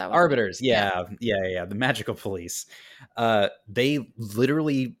Arbiters? Is that what arbiters. Yeah. The magical police. They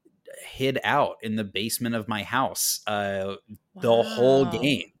literally hid out in the basement of my house the whole Wow.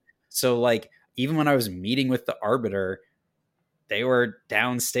 game. So like even when I was meeting with the arbiter, they were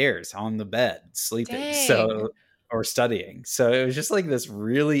downstairs on the bed sleeping. Dang. So or studying. So it was just like this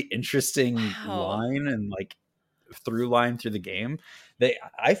really interesting Wow. line and like through line through the game that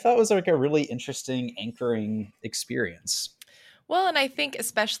I thought was like a really interesting anchoring experience. Well, and I think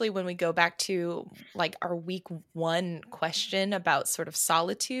especially when we go back to like our week 1 question about sort of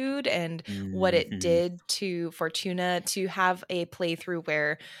solitude and what it Mm-hmm. did to Fortuna, to have a playthrough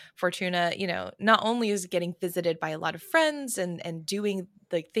where Fortuna, you know, not only is getting visited by a lot of friends and doing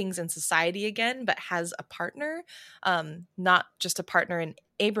like things in society again, but has a partner, not just a partner in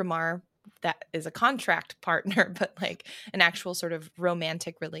Abramar that is a contract partner, but like an actual sort of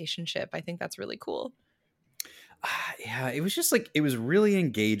romantic relationship. I think that's really cool. Yeah, it was just like it was really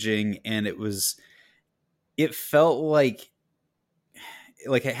engaging, and it felt like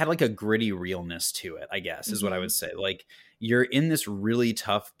it had like a gritty realness to it, I guess is what I Mm-hmm. would say. Like you're in this really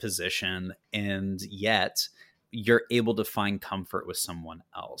tough position, and yet you're able to find comfort with someone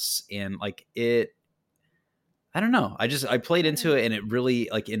else, and like it, I don't know. I played into it and it really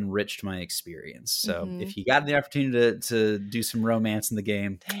like enriched my experience. So Mm-hmm. if you got the opportunity to do some romance in the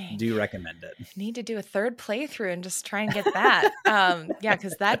game, Dang. do recommend it. Need to do a third playthrough and just try and get that. Yeah,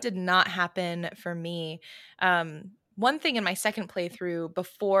 because that did not happen for me. One thing in my second playthrough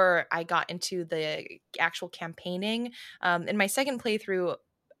before I got into the actual campaigning, in my second playthrough,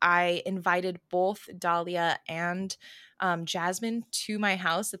 I invited both Dahlia and Jasmine to my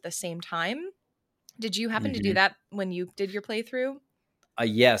house at the same time. Did you happen to do Mhm. that when you did your playthrough?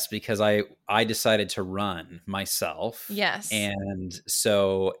 Yes, because I decided to run myself, Yes. and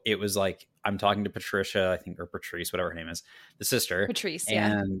so it was like I'm talking to Patricia, I think, or Patrice, whatever her name is, the sister, Patrice,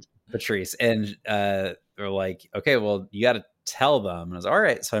 yeah. and Patrice, and they're like, okay, well, you got to tell them. And I was all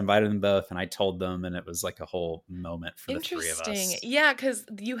right, so I invited them both, and I told them, and it was like a whole moment for the three of Interesting. us. Yeah, because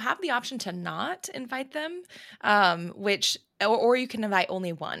you have the option to not invite them, which or you can invite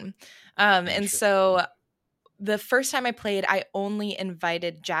only one. And Interesting. so the first time I played, I only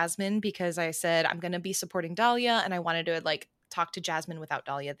invited Jasmine because I said I'm going to be supporting Dahlia, and I wanted to like talk to Jasmine without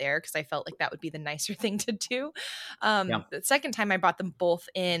Dahlia there because I felt like that would be the nicer thing to do. Yeah. The second time, I brought them both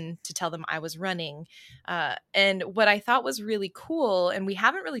in to tell them I was running, and what I thought was really cool, and we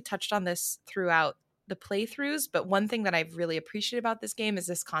haven't really touched on this throughout the playthroughs, but one thing that I've really appreciated about this game is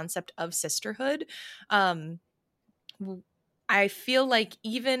this concept of sisterhood. Um, I feel like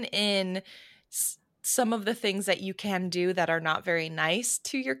even in some of the things that you can do that are not very nice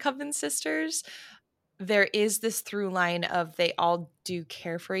to your coven sisters, there is this through line of they all do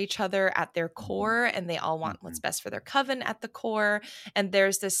care for each other at their core and they all want what's Mhm. best for their coven at the core. And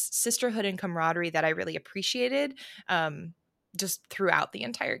there's this sisterhood and camaraderie that I really appreciated just throughout the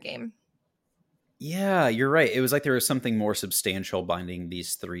entire game. Yeah, you're right. It was like there was something more substantial binding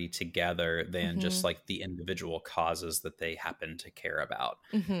these three together than just Hmm. like the individual causes that they happen to care about.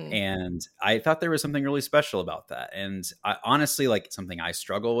 Hmm. And I thought there was something really special about that. And I honestly, like, something I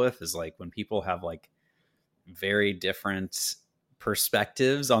struggle with is like when people have like very different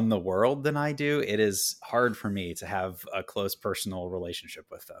perspectives on the world than I do, it is hard for me to have a close personal relationship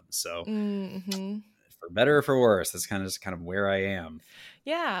with them. So Hmm. for better or for worse, that's kind of where I am.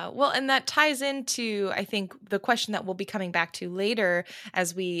 Yeah. Well, and that ties into, I think, the question that we'll be coming back to later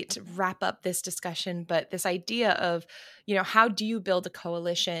as we wrap up this discussion. But this idea of, you know, how do you build a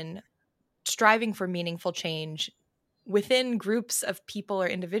coalition striving for meaningful change within groups of people or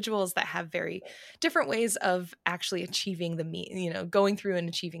individuals that have very different ways of actually achieving going through and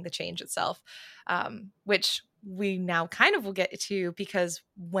achieving the change itself, which we now kind of will get to because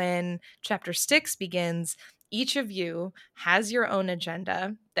when chapter 6 begins, each of you has your own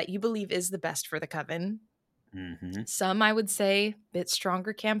agenda that you believe is the best for the coven. Mm-hmm. Some, I would say, bit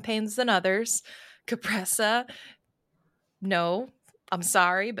stronger campaigns than others. Capressa, no, I'm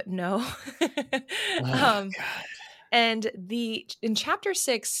sorry, but no. Oh um, God. and in chapter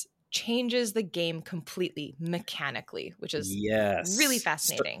 6 changes the game completely mechanically, which is really Yes.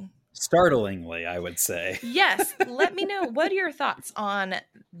 fascinating. Startlingly, I would say. Yes, let me know, what are your thoughts on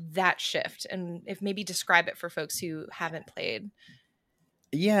that shift, and if maybe describe it for folks who haven't played.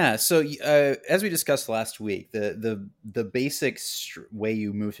 Yeah. So as we discussed last week, the basic way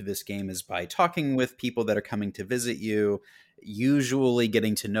you move through this game is by talking with people that are coming to visit you, usually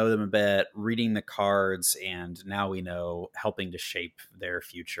getting to know them a bit, reading the cards, and now we know helping to shape their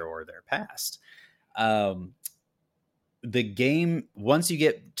future or their past. Um, the game, once you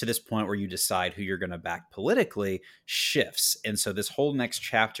get to this point where you decide who you're going to back politically, shifts. And so this whole next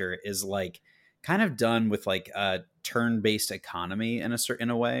chapter is like kind of done with like a turn-based economy in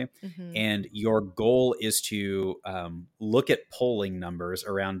a way. Mm-hmm. And your goal is to look at polling numbers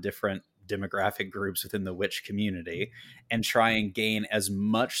around different demographic groups within the witch community and try and gain as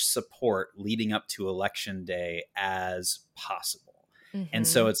much support leading up to election day as possible. And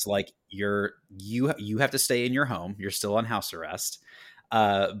so Mm-hmm. it's like you have to stay in your home. You're still on house arrest,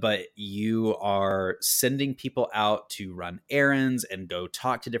 but you are sending people out to run errands and go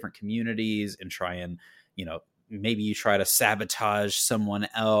talk to different communities and try and, maybe you try to sabotage someone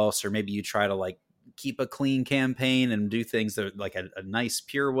else, or maybe you try to like keep a clean campaign and do things that are like a nice,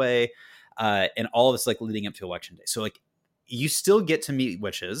 pure way. And all of this like leading up to election day. So like you still get to meet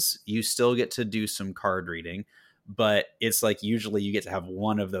witches, you still get to do some card reading, but it's like usually you get to have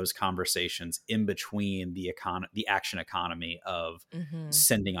one of those conversations in between the action economy of Mm-hmm.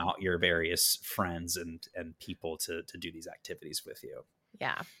 sending out your various friends and people to do these activities with you.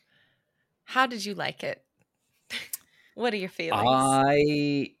 Yeah. How did you like it? What are your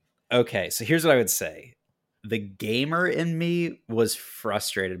feelings? Okay, so here's what I would say. The gamer in me was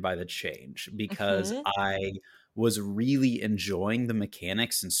frustrated by the change because Mm-hmm. I was really enjoying the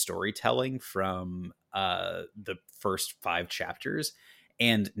mechanics and storytelling from the first 5 chapters.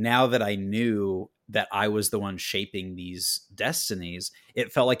 And now that I knew that I was the one shaping these destinies,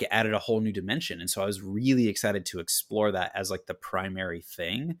 it felt like it added a whole new dimension. And so I was really excited to explore that as like the primary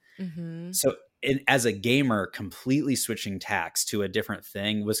thing. Mm-hmm. So as a gamer, completely switching tacks to a different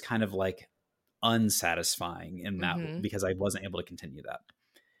thing was kind of like unsatisfying in that, Mm-hmm. because I wasn't able to continue that.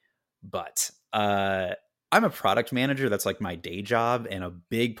 But I'm a product manager. That's like my day job. And a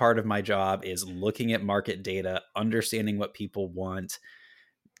big part of my job is looking at market data, understanding what people want,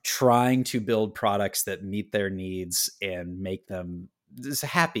 trying to build products that meet their needs and make them just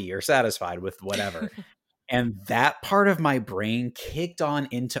happy or satisfied with whatever. And that part of my brain kicked on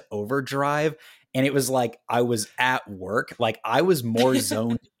into overdrive. And it was like I was at work. Like I was more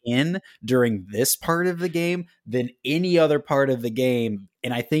zoned in during this part of the game than any other part of the game.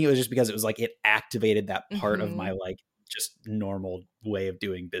 And I think it was just because it was like it activated that part of Mm-hmm. my like just normal way of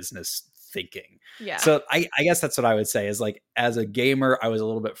doing business thinking. Yeah. So I guess that's what I would say is like as a gamer, I was a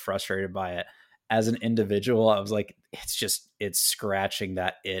little bit frustrated by it. As an individual, I was like, it's scratching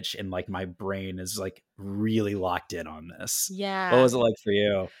that itch, and like my brain is like really locked in on this. What Yeah. was it like for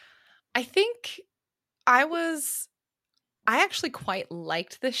you? I think I was I actually quite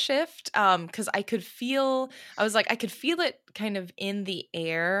liked the shift because I was like, I could feel it kind of in the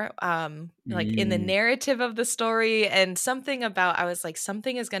air, like in the Mm, narrative of the story, and something about, I was like,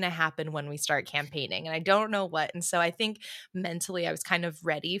 something is going to happen when we start campaigning, and I don't know what. And so I think mentally I was kind of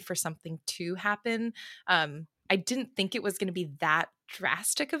ready for something to happen. I didn't think it was going to be that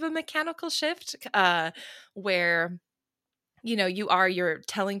drastic of a mechanical shift, where you're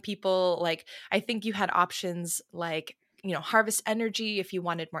telling people, like, I think you had options like, harvest energy if you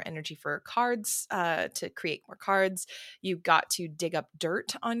wanted more energy for cards, to create more cards. You got to dig up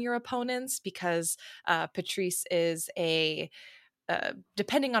dirt on your opponents because Patrice is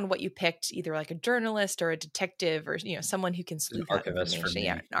depending on what you picked, either like a journalist or a detective, or someone who can an sleuth out archivist for information.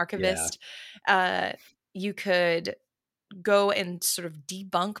 Yeah, me. an Yeah. archivist. You could go and sort of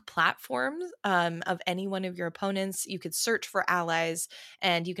debunk platforms of any one of your opponents. You could search for allies,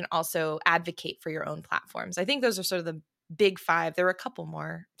 and you can also advocate for your own platforms. I think those are sort of the big five. There were a couple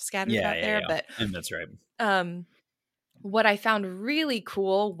more scattered Yeah, out yeah, there, yeah. but And that's right. um, what I found really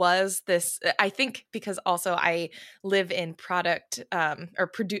cool was this. I think because also I live in product or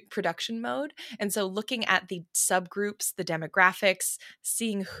production mode. And so looking at the subgroups, the demographics,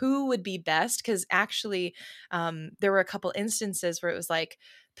 seeing who would be best, because actually there were a couple instances where it was like,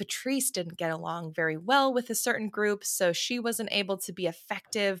 Patrice didn't get along very well with a certain group, so she wasn't able to be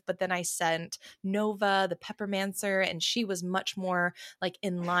effective. But then I sent Nova, the Peppermancer, and she was much more like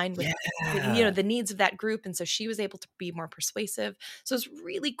in line with the needs of that group, and so she was able to be more persuasive. So it's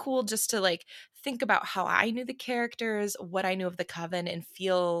really cool just to like think about how I knew the characters, what I knew of the Coven, and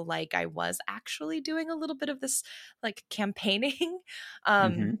feel like I was actually doing a little bit of this like campaigning.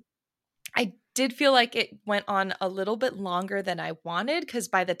 I did feel like it went on a little bit longer than I wanted, because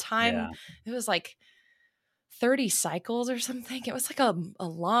by the time it was like 30 cycles or something, it was like a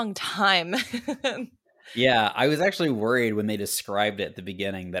long time. Yeah, I was actually worried when they described it at the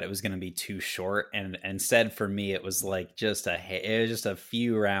beginning that it was going to be too short, and instead for me it was like it was just a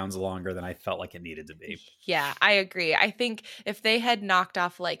few rounds longer than I felt like it needed to be. Yeah, I agree. I think if they had knocked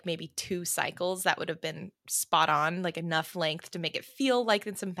off like maybe 2 cycles, that would have been spot on, like enough length to make it feel like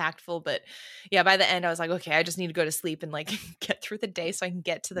it's impactful. But yeah, by the end I was like, okay, I just need to go to sleep and like get through the day so I can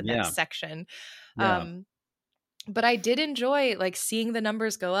get to the next section. Yeah. But I did enjoy like seeing the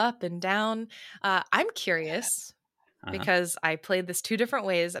numbers go up and down. I'm curious because I played this 2 different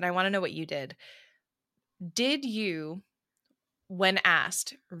ways, and I want to know what you did. Did you, when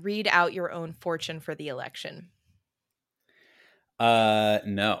asked, read out your own fortune for the election?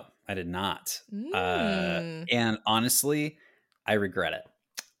 No, I did not. Mm. And honestly, I regret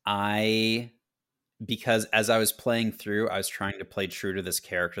it. Because as I was playing through, I was trying to play true to this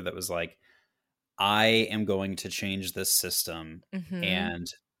character that was like, I am going to change this system.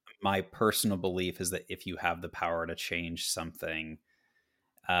 And my personal belief is that if you have the power to change something,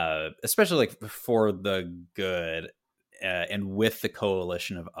 especially like for the good, and with the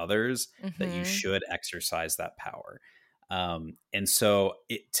coalition of others, that you should exercise that power. And so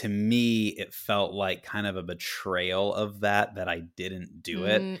to me, it felt like kind of a betrayal of that I didn't do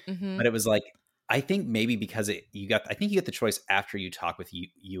it. But it was like, I think maybe because you get the choice after you talk with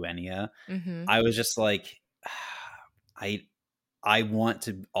Eugenia. I was just like, I want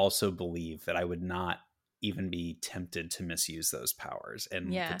to also believe that I would not even be tempted to misuse those powers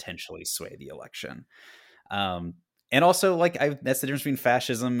and potentially sway the election. And also, like, that's the difference between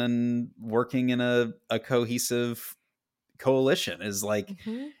fascism and working in a cohesive coalition. Is like,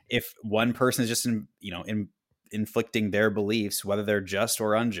 if one person is just inflicting their beliefs, whether they're just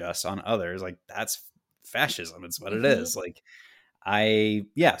or unjust, on others, like, that's fascism. It's what it is. Like,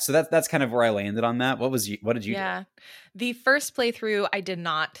 so that's kind of where I landed on that. What did you do? The first playthrough, I did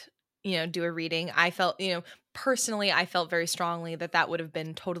not, do a reading. I felt, personally, I felt very strongly that would have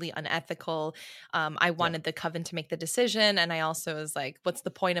been totally unethical. I wanted the Coven to make the decision. And I also was like, what's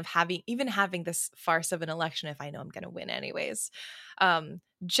the point of having this farce of an election if I know I'm going to win anyways?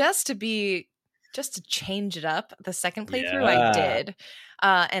 Just to change it up, the second playthrough I did.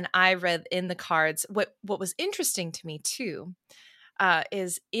 And I read in the cards. What was interesting to me too,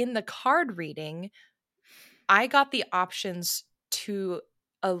 is in the card reading, I got the options to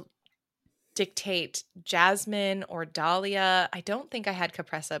dictate Jasmine or Dahlia. I don't think I had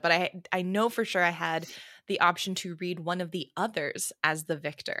Capressa, but I know for sure I had the option to read one of the others as the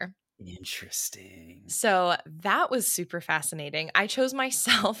victor. Interesting. So that was super fascinating. I chose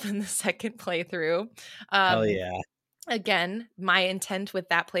myself in the second playthrough. Hell yeah. Again, my intent with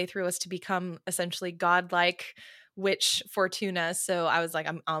that playthrough was to become essentially godlike witch Fortuna. So I was like,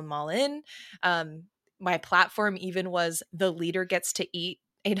 I'm all in. My platform even was the leader gets to eat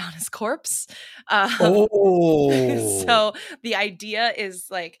Adana's corpse. So the idea is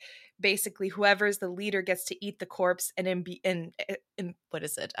like, basically whoever's the leader gets to eat the corpse and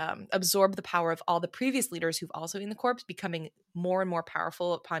absorb the power of all the previous leaders who've also eaten the corpse, becoming more and more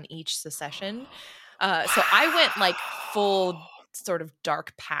powerful upon each secession. So I went like full sort of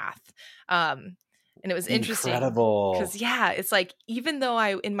dark path. And it was interesting because it's like, even though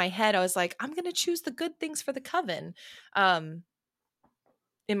in my head, I was like, I'm going to choose the good things for the Coven.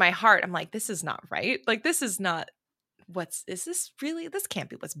 In my heart, I'm like, this is not right. Like, this is not this can't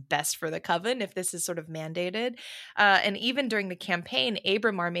be what's best for the Coven if this is sort of mandated. And even during the campaign,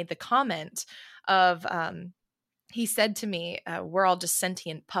 Abramar made the comment of, he said to me, we're all just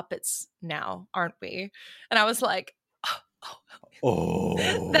sentient puppets now, aren't we? And I was like,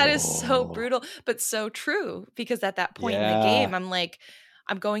 that is so brutal, but so true. Because at that point in the game, I'm like,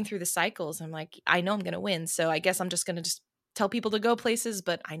 I'm going through the cycles. I'm like, I know I'm going to win. So I guess I'm just going to just tell people to go places,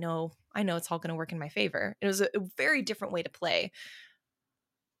 but I know it's all going to work in my favor. It was a very different way to play.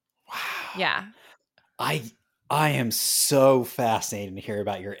 Wow. Yeah. I am so fascinated to hear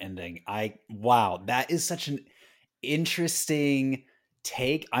about your ending. Wow, that is such an interesting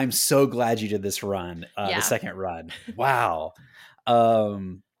take. I'm so glad you did this run, the second run. Wow.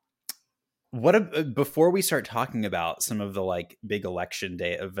 before we start talking about some of the like big election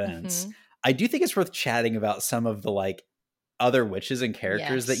day events, Mm-hmm. I do think it's worth chatting about some of the like other witches and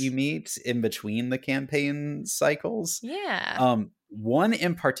characters that you Yes. meet in between the campaign cycles. Yeah. One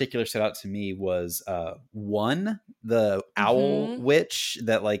in particular stood out to me was one, the owl Mm-hmm. witch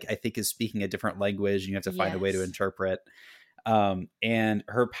that like I think is speaking a different language and you have to find a way to Yes. interpret. And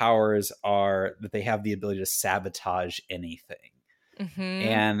her powers are that they have the ability to sabotage anything. Mm-hmm.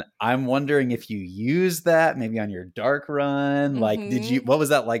 And I'm wondering if you use that maybe on your dark run. Like, Mm-hmm. what was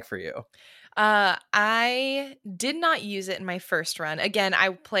that like for you? I did not use it in my first run. Again, I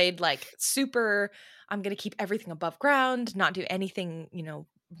played like super, I'm going to keep everything above ground, not do anything,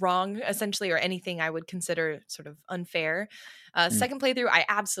 wrong essentially, or anything I would consider sort of unfair. Mm. Second playthrough, I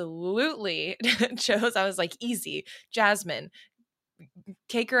absolutely chose, I was like, easy, Jasmine,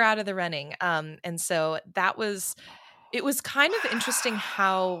 take her out of the running. And so it was kind of interesting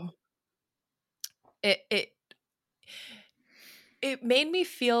how it it made me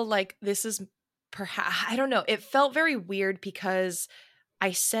feel like this is perhaps, I don't know, it felt very weird because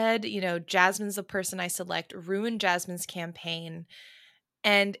I said, Jasmine's the person I select, ruin Jasmine's campaign.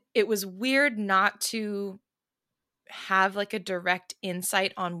 And it was weird not to have like a direct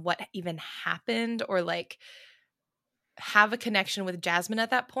insight on what even happened, or like have a connection with Jasmine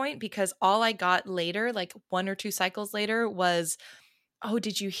at that point, because all I got later, like one or two cycles later, was, oh,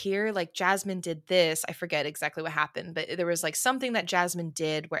 did you hear? Like Jasmine did this. I forget exactly what happened, but there was like something that Jasmine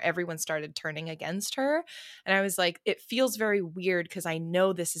did where everyone started turning against her. And I was like, it feels very weird because I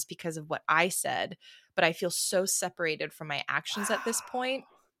know this is because of what I said, but I feel so separated from my actions at this point.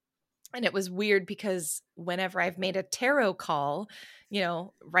 And it was weird because whenever I've made a tarot call,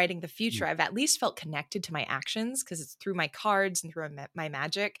 writing the future, I've at least felt connected to my actions because it's through my cards and through my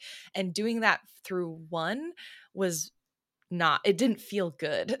magic. And doing that through one was not, it didn't feel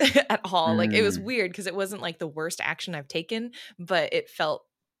good at all. Like it was Mm. weird because it wasn't like the worst action I've taken, but it felt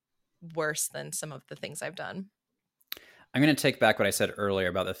worse than some of the things I've done. I'm going to take back what I said earlier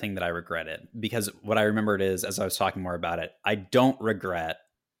about the thing that I regretted, because what I remembered is, as I was talking more about it, I don't regret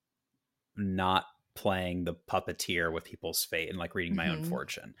not playing the puppeteer with people's fate and like reading my own Mm-hmm.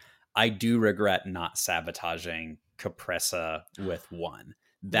 fortune. I do regret not sabotaging Capressa with one.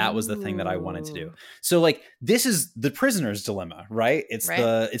 That was the thing that I wanted to do. Ooh. So like this is the prisoner's dilemma, right?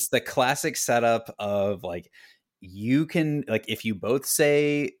 Right. It's the classic setup of like you can like if you both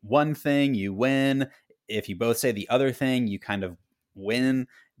say one thing, you win. If you both say the other thing, you kind of win.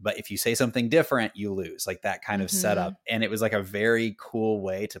 But if you say something different, you lose, like that kind of Mm-hmm. setup. And it was like a very cool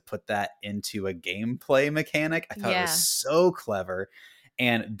way to put that into a gameplay mechanic. I thought it was Yeah. so clever.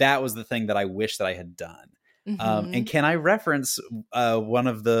 And that was the thing that I wish that I had done. Mm-hmm. And can I reference one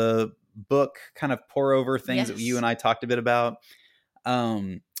of the book kind of pour over things that you Yes. and I talked a bit about?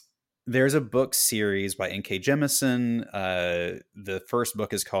 There's a book series by N.K. Jemisin. The first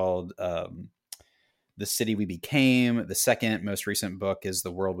book is called The City We Became. The second most recent book is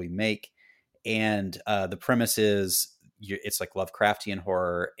The World We Make. And the premise is it's like Lovecraftian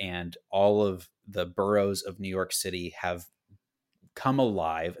horror, and all of the boroughs of New York City have come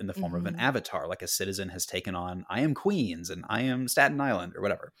alive in the form of an Mm-hmm. avatar. Like a citizen has taken on, I am Queens and I am Staten Island or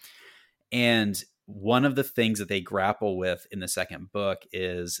whatever. And one of the things that they grapple with in the second book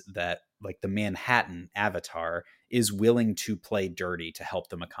is that like the Manhattan avatar is willing to play dirty to help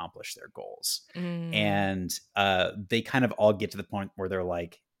them accomplish their goals. Mm. And they kind of all get to the point where they're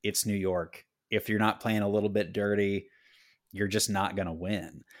like, it's New York. If you're not playing a little bit dirty, you're just not going to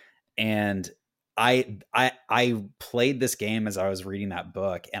win. And I played this game as I was reading that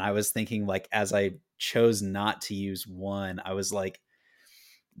book, and I was thinking like as I chose not to use one, I was like,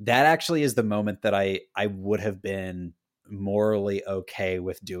 that actually is the moment that I would have been morally okay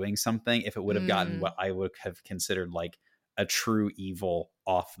with doing something if it would have gotten Mm. what I would have considered like a true evil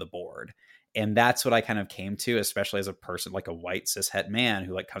off the board. And that's what I kind of came to, especially as a person like a white cishet man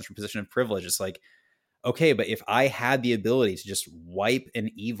who like comes from a position of privilege. It's like, okay, but if I had the ability to just wipe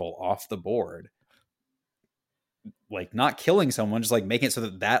an evil off the board, like not killing someone, just like making it so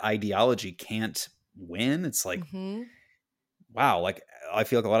that that ideology can't win, it's like, Mm-hmm. wow, like I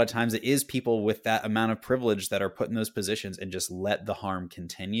feel like a lot of times it is people with that amount of privilege that are put in those positions and just let the harm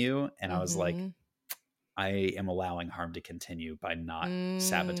continue. And I was like, Mm-hmm. I am allowing harm to continue by not Mm.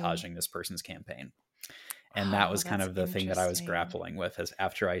 sabotaging this person's campaign. And that Oh, was kind that's of the thing that I was interesting. grappling with as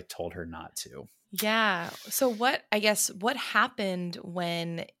after I told her not to. Yeah. So what happened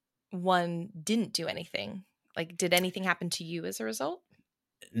when one didn't do anything? Like, did anything happen to you as a result?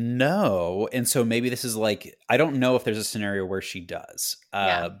 No. And so maybe this is like, I don't know if there's a scenario where she does.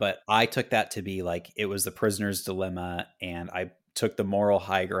 Yeah. But I took that to be like it was the prisoner's dilemma, and took the moral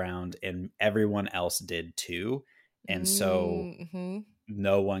high ground, and everyone else did too. And so Mm-hmm.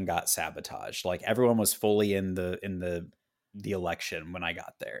 no one got sabotaged. Like everyone was fully in the election when I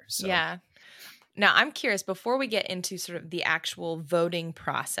got there. So Yeah. Now, I'm curious, before we get into sort of the actual voting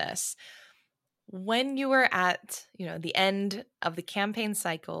process, when you were at, the end of the campaign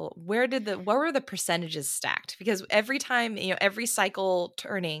cycle, what were the percentages stacked? Because every time, every cycle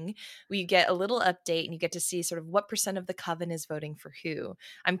turning, you get a little update and you get to see sort of what percent of the coven is voting for who.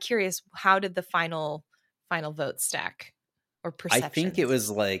 I'm curious, how did the final vote stack or I think it perceptions?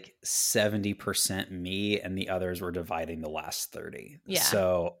 was like 70% me, and the others were dividing the last 30. Yeah.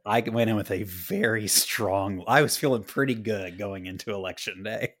 So I went in with a very strong, I was feeling pretty good going into election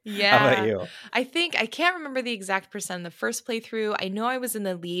day. How about Yeah. you? I can't remember the exact percent in the first playthrough. I know I was in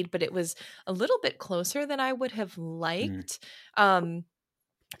the lead, but it was a little bit closer than I would have Mm, liked.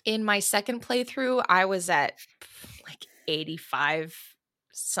 In my second playthrough, I was at like 85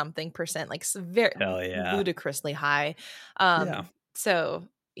 something percent, like very hell yeah. ludicrously high. Yeah. So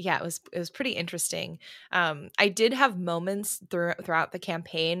yeah, it was pretty interesting. I did have moments throughout the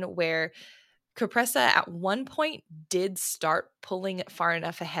campaign where Capressa at one point did start pulling it far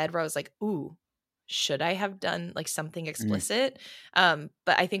enough ahead where I was like, ooh, should I have done like something Mm. explicit? But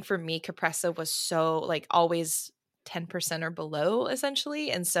I think for me, Capressa was so like always 10% or below essentially.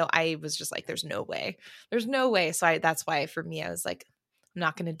 And so I was just like, there's no way. There's no way. So that's why for me, I was like, I'm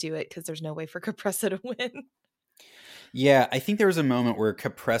not gonna do it because there's no way for Capressa to win. Yeah, I think there was a moment where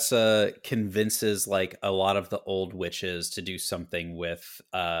Capressa convinces like a lot of the old witches to do something with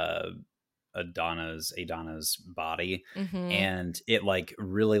Adana's body, Mm-hmm. and it like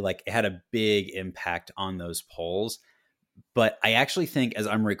really like it had a big impact on those polls. But I actually think, as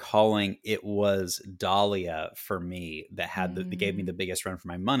I'm recalling, it was Dahlia for me that that gave me the Mm. biggest run for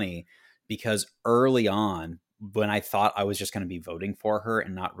my money, because early on, when I thought I was just going to be voting for her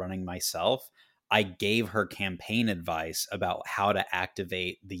and not running myself, I gave her campaign advice about how to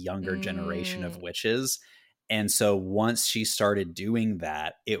activate the younger generation of Mm. witches. And so once she started doing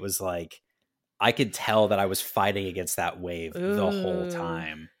that, it was like I could tell that I was fighting against that wave the whole Ooh.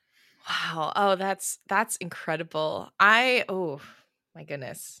 time. Wow. Oh, that's incredible. Oh my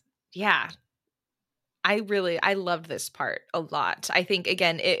goodness. Yeah. I loved this part a lot. I think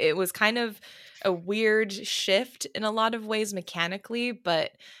again, it was kind of a weird shift in a lot of ways mechanically,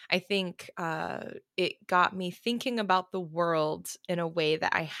 but I think it got me thinking about the world in a way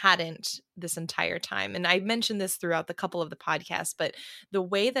that I hadn't this entire time. And I mentioned this throughout the couple of the podcasts, but the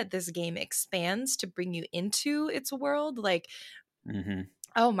way that this game expands to bring you into its world, like, Mm-hmm.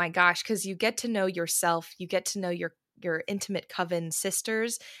 oh my gosh, because you get to know yourself, you get to know your intimate coven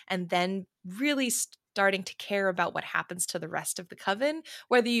sisters, and then really starting to care about what happens to the rest of the coven,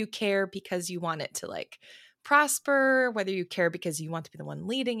 whether you care because you want it to like prosper, whether you care because you want to be the one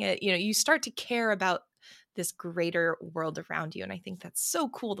leading it. You start to care about this greater world around you. And I think that's so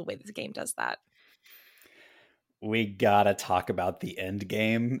cool the way this game does that. We gotta talk about the end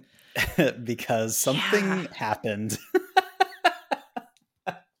game because Yeah. something happened.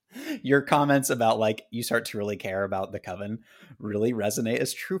 Your comments about like you start to really care about the coven really resonate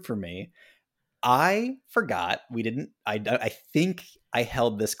as true for me. I forgot we didn't. I think I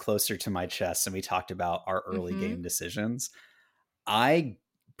held this closer to my chest and we talked about our early Mm-hmm. game decisions. I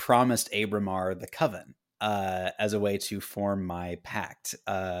promised Abramar the coven as a way to form my pact.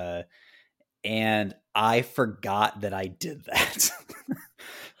 And I forgot that I did that.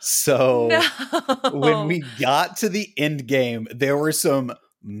 So when No. we got to the end game, there were some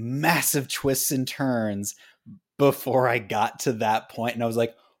massive twists and turns before I got to that point, and I was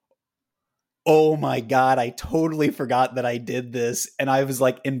like, "Oh my god, I totally forgot that I did this." And I was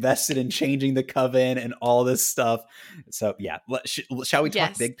like invested in changing the coven and all this stuff. So yeah, shall we talk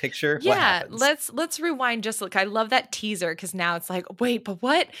Yes. big picture? What Yeah, happens? let's rewind just look. I love that teaser because now it's like, wait, but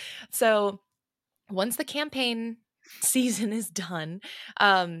what? So once the campaign season is done,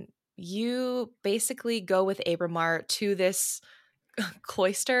 you basically go with Abramar to this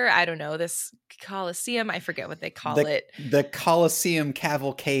cloister. I don't know, this Colosseum. I forget what they call The it. the Colosseum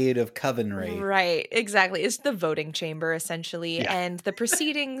cavalcade of covenry. Right, exactly. It's the voting chamber essentially. Yeah. And the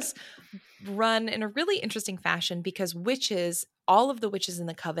proceedings run in a really interesting fashion because all of the witches in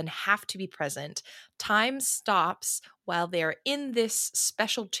the coven have to be present. Time stops while they're in this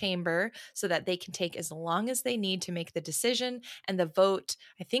special chamber so that they can take as long as they need to make the decision. And the vote,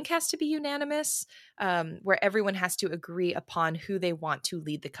 I think, has to be unanimous, where everyone has to agree upon who they want to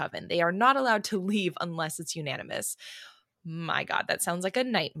lead the coven. They are not allowed to leave unless it's unanimous. My God, that sounds like a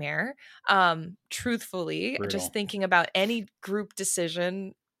nightmare. Truthfully, just Brutal. thinking about any group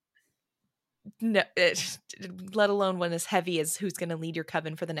decision no, let alone one as heavy as who's going to lead your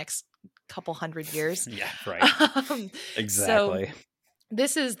coven for the next couple hundred years. Yeah, right. So Exactly.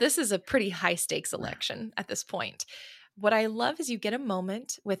 this is a pretty high stakes election at this point. What I love is you get a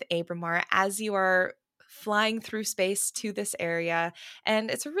moment with Abramar as you are flying through space to this area,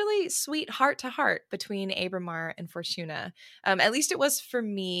 and it's a really sweet heart to heart between Abramar and Fortuna. At least it was for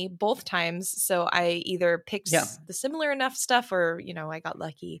me both times. So I either picked Yeah. the similar enough stuff, or I got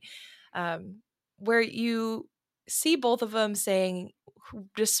lucky. Where you see both of them saying,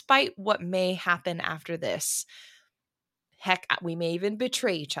 despite what may happen after this, heck, we may even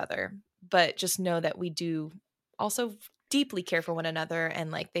betray each other, but just know that we do also deeply care for one another.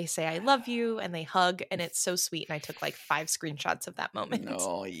 And like they say, I love you, and they hug, and it's so sweet. And I took like 5 screenshots of that moment.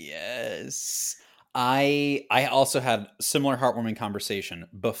 No, yes. I also had similar heartwarming conversation.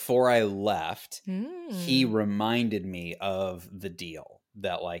 Before I left, he reminded me of the deal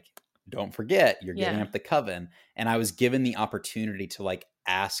that, like, don't forget, you're giving Yeah. up the coven. And I was given the opportunity to like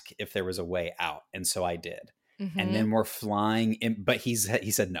ask if there was a way out. And so I did. And then we're flying in, but he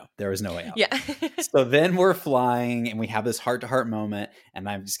said no, there was no way out. Yeah. So then we're flying and we have this heart to heart moment. And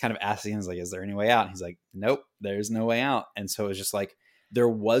I'm just kind of asking him, like, is there any way out? And he's like, nope, there's no way out. And so it was just like, there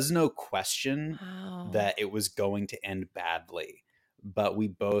was no question that it was going to end badly. But we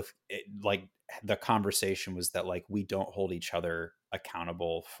both, like, the conversation was that, like, we don't hold each other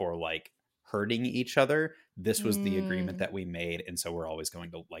accountable for like hurting each other. This was the agreement that we made, and so we're always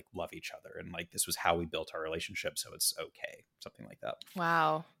going to like love each other, and like this was how we built our relationship, so it's okay, something like that.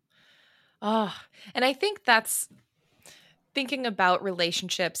 Wow. Oh, and I think that's thinking about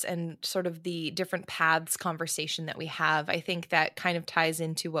relationships and sort of the different paths conversation that we have. I think that kind of ties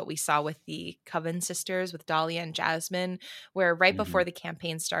into what we saw with the Coven sisters, with Dahlia and Jasmine, where right before the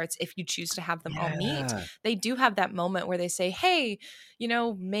campaign starts, if you choose to have them all meet, they do have that moment where they say, hey,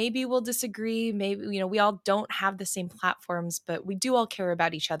 maybe we'll disagree. Maybe, we all don't have the same platforms, but we do all care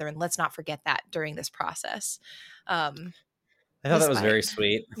about each other. And let's not forget that during this process. I thought that was very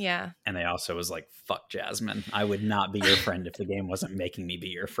sweet. Yeah. And I also was like, fuck Jasmine. I would not be your friend if the game wasn't making me be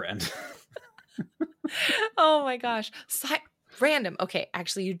your friend. Oh my gosh. Random. Okay,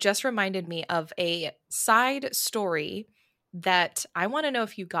 actually, you just reminded me of a side story that I want to know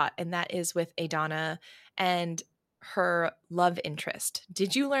if you got, and that is with Adana and her love interest.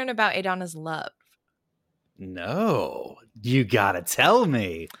 Did you learn about Adana's love? No, you gotta tell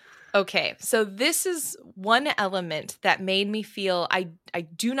me. Okay, so this is one element that made me feel I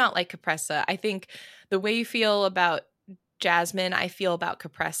do not like Capressa. I think the way you feel about Jasmine, I feel about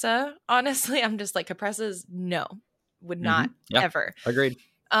Capressa. Honestly, I'm just like, Capressa's no, would not ever. Agreed.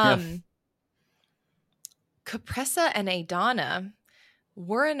 Capressa and Adana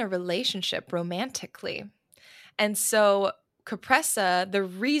were in a relationship romantically. And so Capressa, the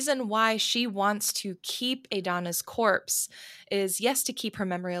reason why she wants to keep Adana's corpse is, yes, to keep her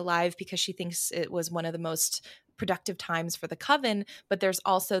memory alive because she thinks it was one of the most productive times for the coven, but there's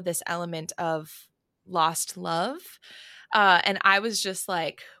also this element of lost love. And I was just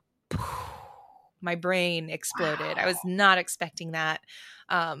like, my brain exploded. Wow. I was not expecting that.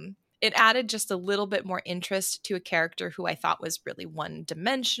 It added just a little bit more interest to a character who I thought was really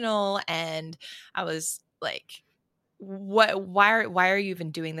one-dimensional, and I was like, why are you even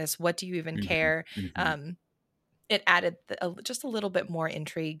doing this? What do you even care? It added just a little bit more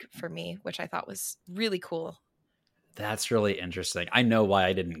intrigue for me, which I thought was really cool. That's really interesting. I know why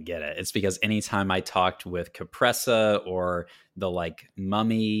I didn't get it. It's because anytime I talked with Capressa or the like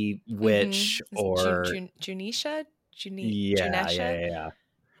mummy witch or Junisha, yeah,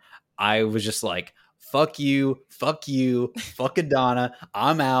 I was just like, fuck you, fuck Adana.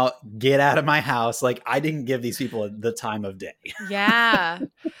 I'm out. Get out of my house. Like, I didn't give these people the time of day. Yeah.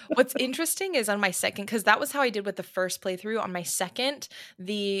 What's interesting is on my second, because that was how I did with the first playthrough. On my second,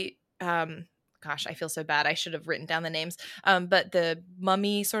 the gosh, I feel so bad. I should have written down the names. But the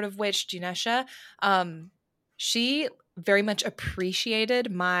mummy sort of witch, Junesha, she very much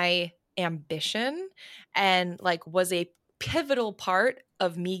appreciated my ambition and like was a pivotal part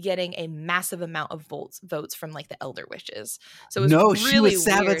of me getting a massive amount of votes from like the elder witches. So it was really she was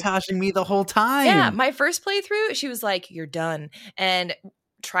sabotaging me the whole time. Yeah, my first playthrough, she was like, "You're done," and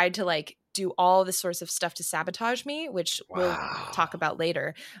tried to like do all this sorts of stuff to sabotage me, which we'll talk about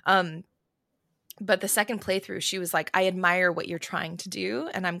later. But the second playthrough, she was like, "I admire what you're trying to do,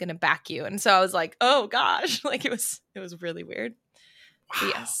 and I'm going to back you." And so I was like, "Oh gosh," like it was really weird.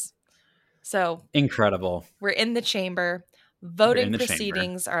 Wow. Yes. So incredible. We're in the chamber. Voting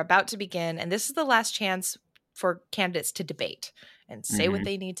proceedings are about to begin, and this is the last chance for candidates to debate and say what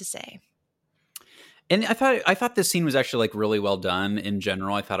they need to say. And I thought this scene was actually like really well done in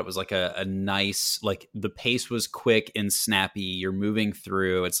general. I thought it was like a nice, like the pace was quick and snappy. You're moving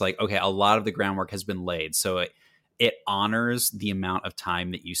through. It's like, okay, a lot of the groundwork has been laid. So it honors the amount of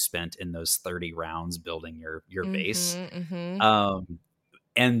time that you spent in those 30 rounds building your base.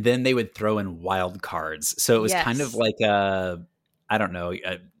 And then they would throw in wild cards. So it was kind of like I don't know,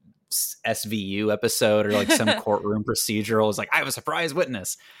 a SVU episode or like some courtroom procedural. It's like, I have a surprise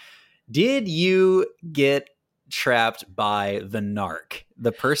witness. Did you get trapped by the narc,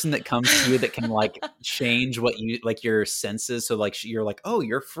 the person that comes to you that can like change what you like your senses? So like you're like, oh,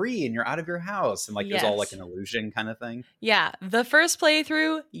 you're free and you're out of your house, and like it was all like an illusion kind of thing. Yeah, the first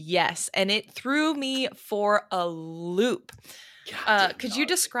playthrough, yes, and it threw me for a loop. Could you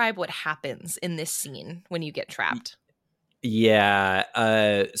describe what happens in this scene when you get trapped?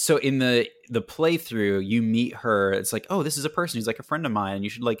 Yeah. So in the playthrough, you meet her. It's like, oh, this is a person who's like a friend of mine, and you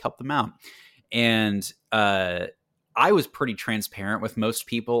should like help them out. And I was pretty transparent with most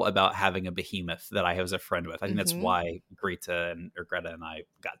people about having a behemoth that I was a friend with. I think that's why Greta and I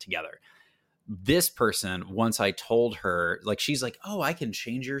got together. This person, once I told her, like, she's like, oh, I can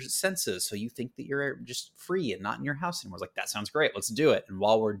change your senses so you think that you're just free and not in your house anymore. I was like, that sounds great. Let's do it. And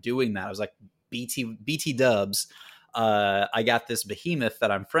while we're doing that, I was like, BT dubs. I got this behemoth that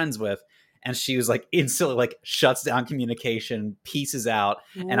I'm friends with. And she was like instantly like shuts down communication, pieces out.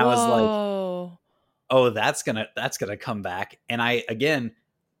 And I was like, oh, that's gonna come back. And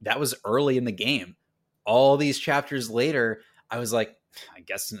that was early in the game. All these chapters later, I was like, I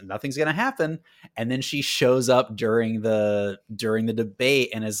guess nothing's gonna happen. And then she shows up during the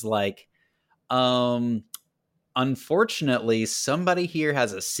debate and is like, unfortunately, somebody here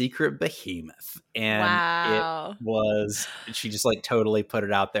has a secret behemoth. And she just like totally put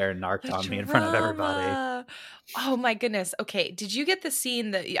it out there and narked on me in front of everybody. Oh my goodness. Okay. Did you get the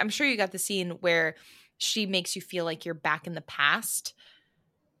scene I'm sure you got the scene where she makes you feel like you're back in the past?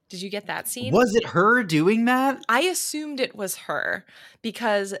 Did you get that scene? Was it her doing that? I assumed it was her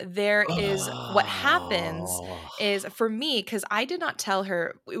because what happens is, for me, because I did not tell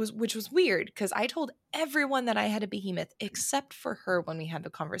her, which was weird, because I told everyone that I had a behemoth except for her when we had the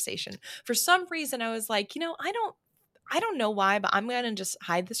conversation. For some reason, I was like, I don't know why, but I'm going to just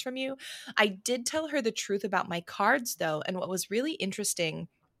hide this from you. I did tell her the truth about my cards, though, and what was really interesting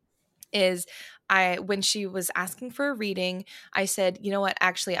is when she was asking for a reading, I said, you know what,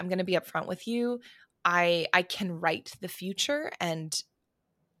 actually, I'm going to be upfront with you. I can write the future, and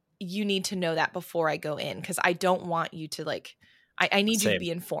you need to know that before I go in, because I don't want you to like, I need you to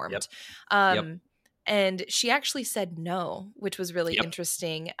be informed. Yep. And she actually said no, which was really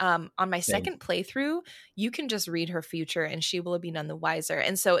interesting. On my second playthrough, you can just read her future and she will be none the wiser.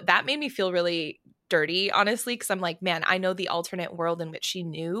 And so that made me feel really dirty, honestly, because I'm like, man, I know the alternate world in which she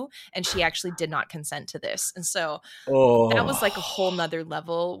knew, and she actually did not consent to this. And so that was like a whole nother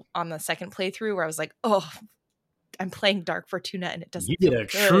level on the second playthrough where I was like, oh, I'm playing Dark Fortuna and it doesn't feel good. You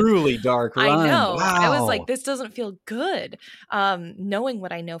did a truly dark run. I know. Wow. I was like, this doesn't feel good, knowing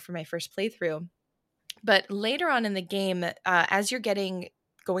what I know for my first playthrough. But later on in the game, as you're going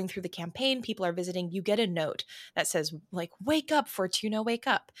through the campaign, people are visiting, you get a note that says, like, wake up, Fortuna, wake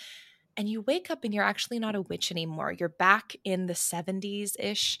up. And you wake up and you're actually not a witch anymore. You're back in the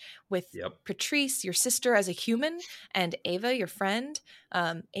 70s-ish with Patrice, your sister, as a human, and Ava, your friend.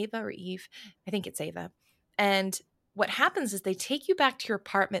 Ava or Eve? I think it's Ava. And what happens is they take you back to your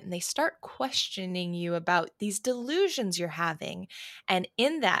apartment and they start questioning you about these delusions you're having. And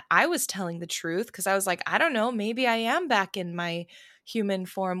in that, I was telling the truth because I was like, I don't know, maybe I am back in my human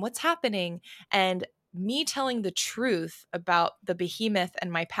form. What's happening? And me telling the truth about the behemoth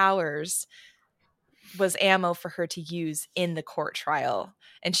and my powers was ammo for her to use in the court trial.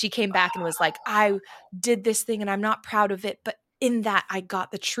 And she came back and was like, I did this thing and I'm not proud of it, but in that I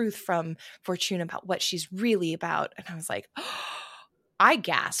got the truth from Fortuna about what she's really about. And I was like, oh, I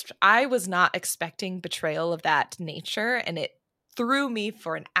gasped. I was not expecting betrayal of that nature, and it threw me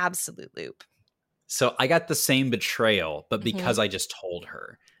for an absolute loop. So I got the same betrayal, but because I just told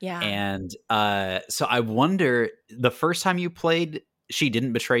her. Yeah. And so I wonder, the first time you played, she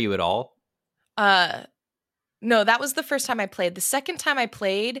didn't betray you at all? No, that was the first time I played. The second time I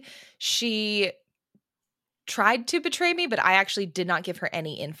played, she tried to betray me, but I actually did not give her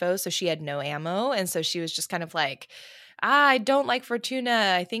any info, so she had no ammo. And so she was just kind of like, I don't like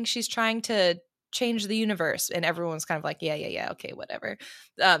Fortuna. I think she's trying to change the universe. And everyone's kind of like, yeah, okay, whatever.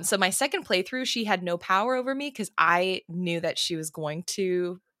 So my second playthrough, she had no power over me because I knew that she was going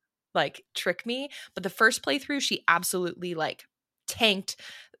to like trick me. But the first playthrough, she absolutely like tanked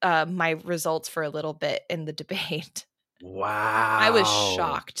my results for a little bit in the debate. Wow. I was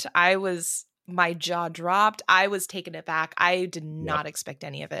shocked. I was my jaw dropped. I was taken aback. I did Yep. not expect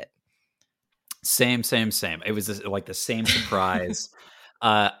any of it. Same. It was like the same surprise.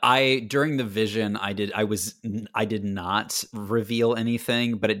 During the vision, I did not reveal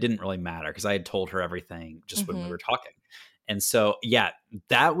anything, but it didn't really matter because I had told her everything just when we were talking. And so, yeah,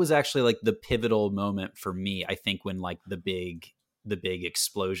 that was actually like the pivotal moment for me. I think when like the big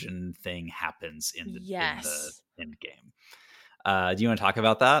explosion thing happens in the end game. Do you want to talk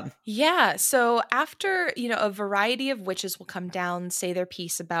about that? Yeah. So after, a variety of witches will come down, say their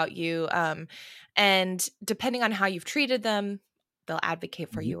piece about you. And depending on how you've treated them, they'll advocate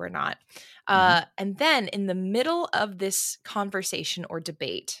for you or not. And then in the middle of this conversation or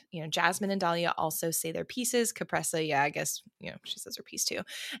debate, Jasmine and Dahlia also say their pieces. Capressa, yeah, I guess, she says her piece too.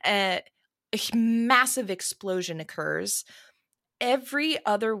 A massive explosion occurs. Every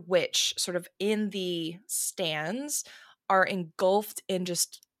other witch sort of in the stands are engulfed in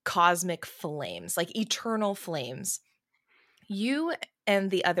just cosmic flames, like eternal flames. You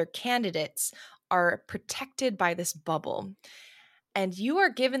and the other candidates are protected by this bubble. And you are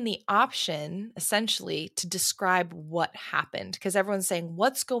given the option, essentially, to describe what happened. Because everyone's saying,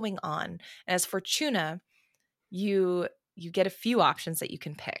 what's going on? And as for Chuna, you get a few options that you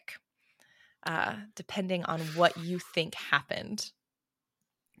can pick, depending on what you think happened.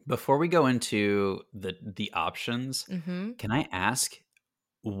 Before we go into the options, can I ask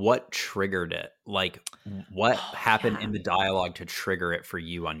what triggered it? Like, what happened in the dialogue to trigger it for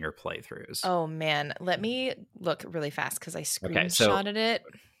you on your playthroughs? Oh, man. Let me look really fast because I screenshotted it.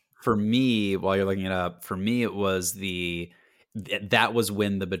 For me, while you're looking it up, for me, it was that was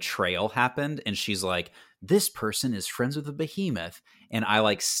when the betrayal happened. And she's like, this person is friends with the behemoth. And I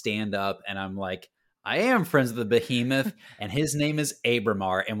like stand up and I'm like, I am friends with the behemoth and his name is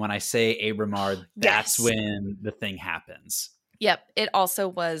Abramar. And when I say Abramar, that's when the thing happens. Yep. It also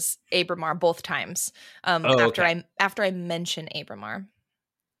was Abramar both times. After I mention Abramar.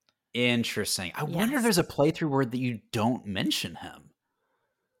 Interesting. I wonder if there's a playthrough where that you don't mention him.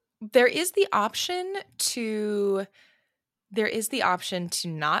 There is the option to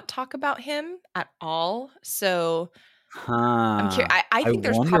not talk about him at all. So I'm curious. I think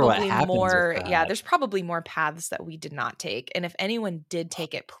there's probably more. Yeah, there's probably more paths that we did not take. And if anyone did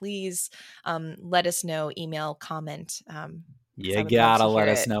take it, please let us know. Email, comment. You gotta let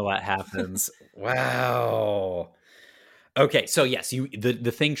us know what happens. Wow. Okay, so yes,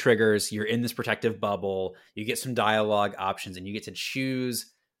 the thing triggers. You're in this protective bubble. You get some dialogue options, and you get to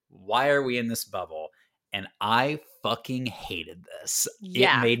choose. Why are we in this bubble? And I fucking hated this.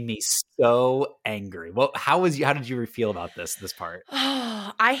 Yeah. It made me so angry. Well, how did you feel about this part?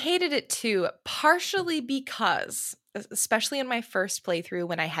 Oh, I hated it too, partially because, especially in my first playthrough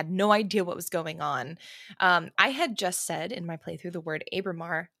when I had no idea what was going on, I had just said in my playthrough the word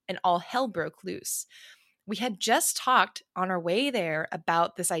Abramar and all hell broke loose. We had just talked on our way there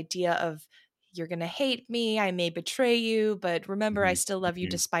about this idea of you're going to hate me, I may betray you, but remember, I still love you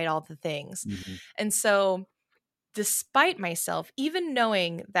despite all the things. And so, despite myself, even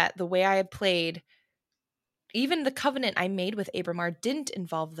knowing that the way I had played, even the covenant I made with Abramar didn't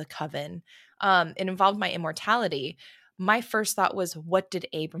involve the coven, it involved my immortality. My first thought was, what did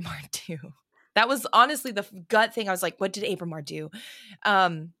Abramar do? That was honestly the gut thing. I was like, what did Abramar do?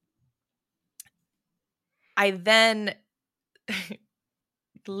 I then,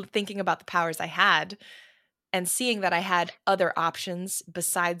 thinking about the powers I had and seeing that I had other options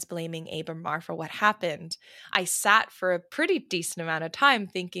besides blaming Abramar for what happened, I sat for a pretty decent amount of time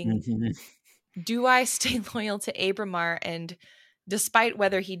thinking, do I stay loyal to Abramar and, despite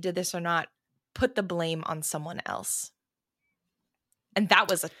whether he did this or not, put the blame on someone else? And that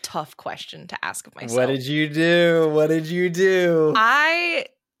was a tough question to ask of myself. What did you do? I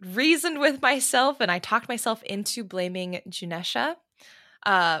reasoned with myself and I talked myself into blaming Junesha,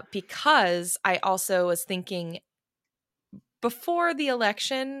 because I also was thinking before the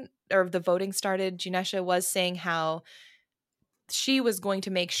election or the voting started, Junesha was saying how she was going to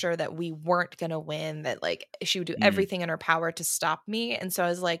make sure that we weren't going to win, that like she would do everything in her power to stop me. And so I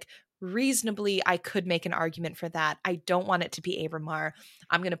was like, reasonably, I could make an argument for that. I don't want it to be Abramar.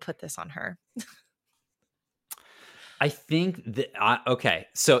 I'm going to put this on her. I think that, okay,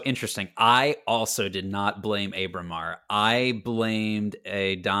 so interesting. I also did not blame Abramar. I blamed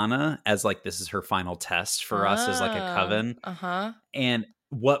Donna as like, this is her final test for us as like a coven. And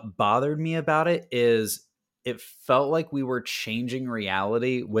what bothered me about it is it felt like we were changing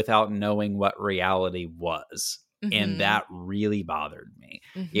reality without knowing what reality was. And that really bothered me.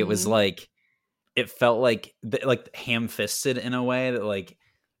 It was like, it felt like ham-fisted in a way that like,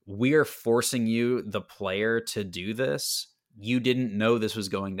 we're forcing you, the player, to do this. You didn't know this was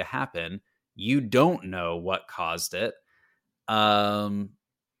going to happen. You don't know what caused it.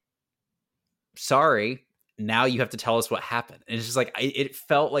 Sorry. Now you have to tell us what happened. And it's just like, it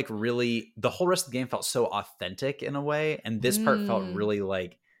felt like really, the whole rest of the game felt so authentic in a way. And this part felt really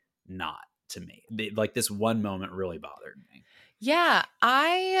like not to me. Like this one moment really bothered me. Yeah,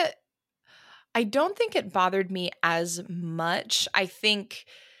 I don't think it bothered me as much. I think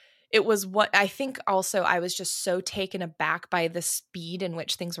it was also I was just so taken aback by the speed in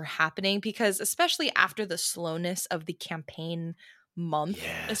which things were happening, because especially after the slowness of the campaign month,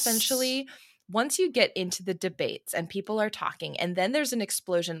 essentially, once you get into the debates and people are talking and then there's an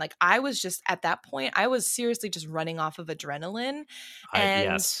explosion, like I was just at that point, I was seriously just running off of adrenaline.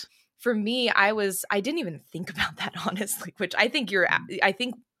 And for me, I didn't even think about that, honestly, which I think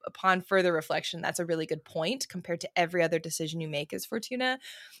upon further reflection, that's a really good point compared to every other decision you make as Fortuna.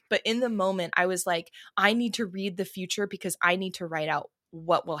 But in the moment, I was like, I need to read the future because I need to write out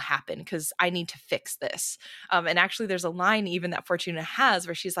what will happen because I need to fix this. And actually, there's a line even that Fortuna has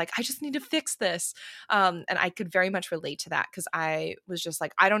where she's like, I just need to fix this. And I could very much relate to that because I was just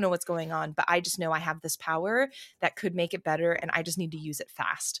like, I don't know what's going on, but I just know I have this power that could make it better and I just need to use it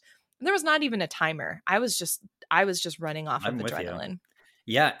fast. And there was not even a timer. I was just running off of adrenaline.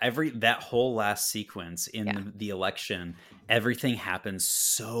 Yeah, that whole last sequence in the election, everything happens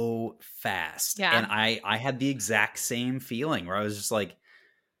so fast. Yeah. And I had the exact same feeling where I was just like,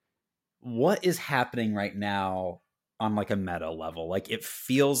 what is happening right now on like a meta level? Like it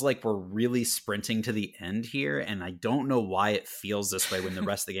feels like we're really sprinting to the end here. And I don't know why it feels this way when the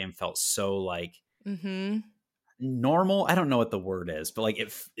rest of the game felt so like normal. I don't know what the word is, but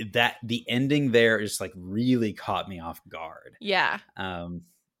like that the ending there is like really caught me off guard. Yeah. And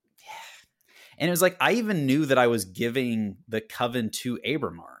it was like, I even knew that I was giving the coven to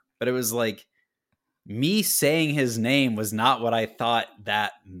Abramar, but it was like me saying his name was not what I thought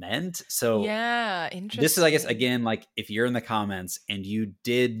that meant. So yeah, interesting. This is, I guess, again, like if you're in the comments and you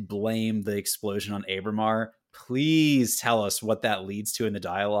did blame the explosion on Abramar, please tell us what that leads to in the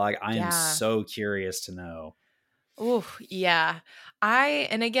dialogue. I am so curious to know. Oh, yeah. I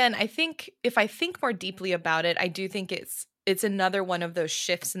think if I think more deeply about it, I do think it's another one of those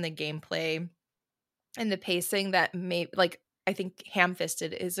shifts in the gameplay and the pacing that I think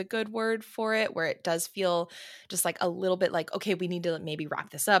ham-fisted is a good word for it, where it does feel just like a little bit like, okay, we need to maybe wrap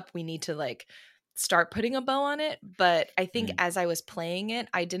this up. We need to like start putting a bow on it. But I think as I was playing it,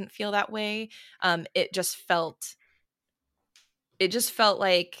 I didn't feel that way. It just felt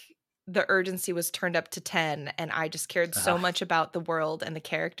like the urgency was turned up to 10 and I just cared so much about the world and the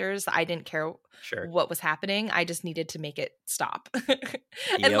characters. I didn't care what was happening. I just needed to make it stop.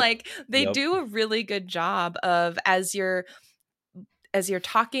 And like they do a really good job of as you're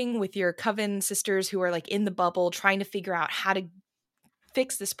talking with your coven sisters who are like in the bubble trying to figure out how to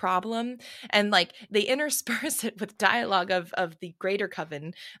fix this problem, and like they intersperse it with dialogue of the greater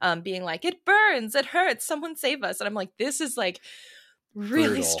coven being like, it burns, it hurts, someone save us. And I'm like, this is like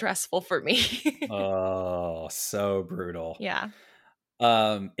really stressful for me. Oh, so brutal. Yeah.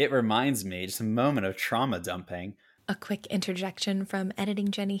 It reminds me, just a moment of trauma dumping. A quick interjection from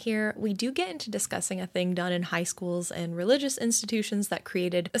Editing Jenny here. We do get into discussing a thing done in high schools and religious institutions that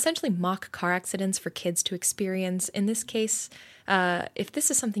created essentially mock car accidents for kids to experience. In this case, if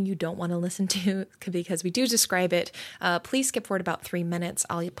this is something you don't want to listen to because we do describe it, please skip forward about 3 minutes.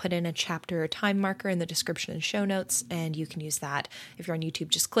 I'll put in a chapter or time marker in the description and show notes, and you can use that. If you're on YouTube,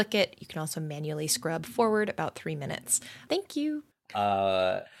 just click it. You can also manually scrub forward about 3 minutes. Thank you.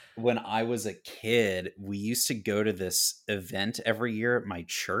 When I was a kid, we used to go to this event every year at my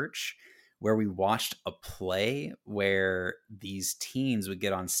church where we watched a play where these teens would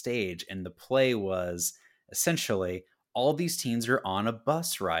get on stage, and the play was essentially all these teens are on a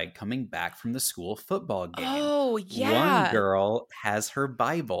bus ride coming back from the school football game. Oh, yeah. One girl has her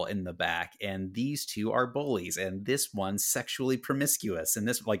Bible in the back, and these two are bullies, and this one's sexually promiscuous, and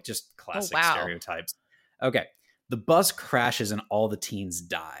this like just classic stereotypes. Okay. The bus crashes and all the teens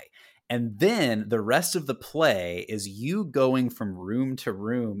die. And then the rest of the play is you going from room to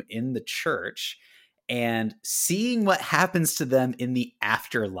room in the church and seeing what happens to them in the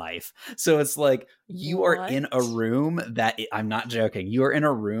afterlife. So it's like you are in a room that, I'm not joking, you are in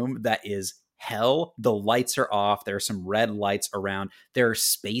a room that is hell. The lights are off. There are some red lights around. There are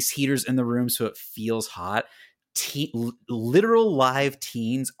space heaters in the room so it feels hot. Literal live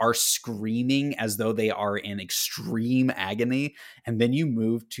teens are screaming as though they are in extreme agony, and then you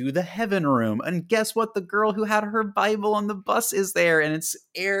move to the heaven room, and guess what? The girl who had her Bible on the bus is there, and it's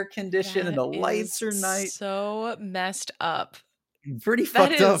air conditioned and the lights are nice. So messed up. Pretty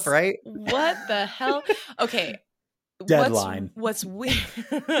fucked up, right? What the hell? Okay. Deadline. What's weird?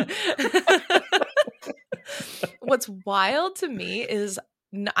 what's wild to me is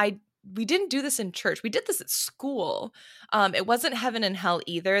we didn't do this in church. We did this at school. It wasn't heaven and hell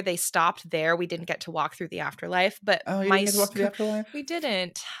either. They stopped there. We didn't get to walk through the afterlife. But Oh, you didn't get to walk through the afterlife? we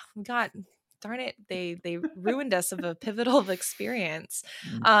didn't. God darn it. They ruined us of a pivotal experience.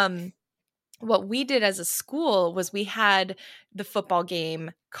 What we did as a school was we had the football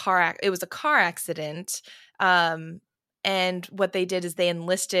game it was a car accident. And what they did is they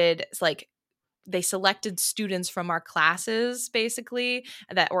enlisted, like, they selected students from our classes basically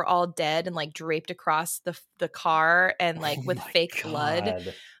that were all dead and like draped across the car and like with fake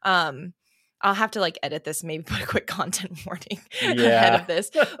blood. I'll have to like edit this, maybe put a quick content warning ahead of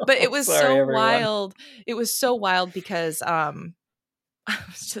this. But it was Sorry, so everyone. wild. It was so wild because I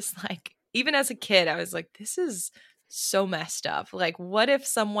was just like, even as a kid, I was like, this is so messed up. Like, what if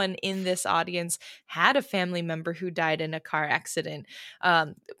someone in this audience had a family member who died in a car accident?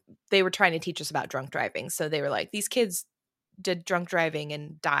 They were trying to teach us about drunk driving. So they were like, these kids did drunk driving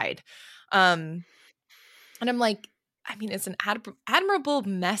and died. And I'm like, I mean, it's an admirable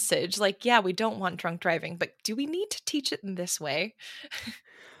message. Like, yeah, we don't want drunk driving, but do we need to teach it in this way?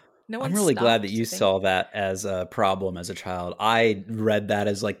 I'm really glad that you saw that as a problem as a child. I read that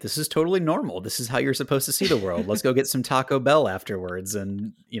as like, this is totally normal. This is how you're supposed to see the world. Let's go get some Taco Bell afterwards.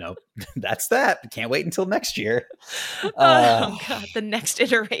 And, that's that. Can't wait until next year. Oh, God. The next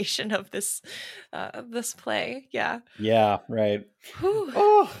iteration of this play. Yeah. Yeah, right. Whew.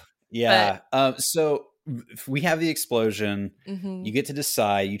 Oh, yeah. So if we have the explosion. You get to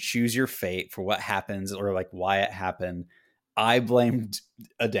decide. You choose your fate for what happens or like why it happened. I blamed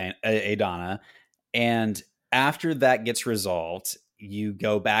Adana. And after that gets resolved, you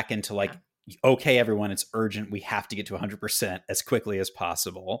go back into like, okay, everyone, it's urgent. We have to get to 100% as quickly as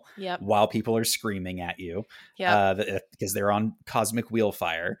possible. Yep. While people are screaming at you because they're on cosmic wheel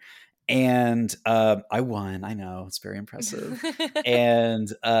fire. And I won. I know. It's very impressive.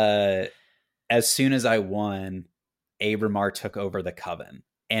 And as soon as I won, Abramar took over the Coven.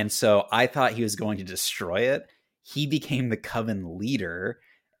 And so I thought he was going to destroy it. He became the Coven leader,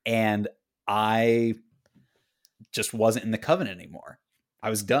 and I just wasn't in the Coven anymore.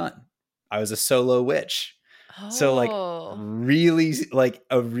 I was done. I was a solo witch. So like really like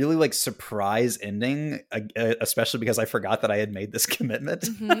a really like surprise ending, especially because I forgot that I had made this commitment.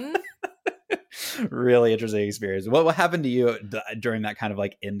 Really interesting experience. What happened to you during that kind of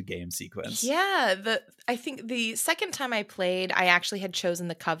like end game sequence? Yeah, I think the second time I played, I actually had chosen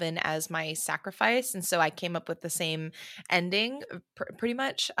the Coven as my sacrifice, and so I came up with the same ending pretty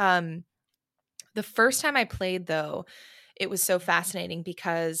much. The first time I played, though, it was so fascinating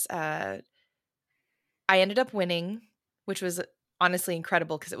because I ended up winning, which was honestly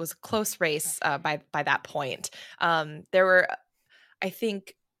incredible because it was a close race by that point. There were, I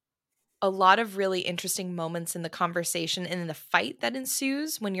think, a lot of really interesting moments in the conversation and in the fight that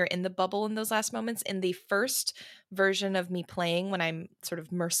ensues when you're in the bubble in those last moments. In the first version of me playing, when I'm sort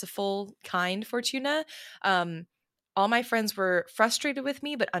of merciful, kind Fortuna, all my friends were frustrated with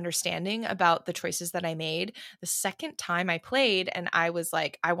me, but understanding about the choices that I made. The second time I played and I was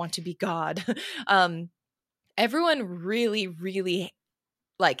like, I want to be God. Everyone really, really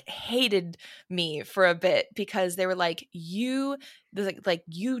like hated me for a bit because they were like, you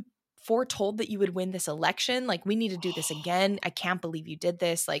foretold that you would win this election. Like, we need to do this again. I can't believe you did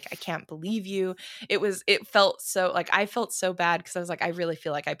this. Like, I can't believe you. It felt so like, I felt so bad because I was like, I really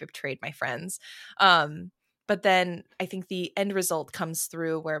feel like I betrayed my friends. But then I think the end result comes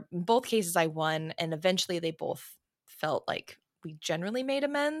through where in both cases I won, and eventually they both felt like we generally made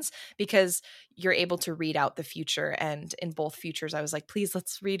amends because you're able to read out the future. And in both futures, I was like, please,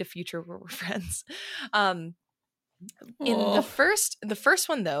 let's read a future where we're friends. In the first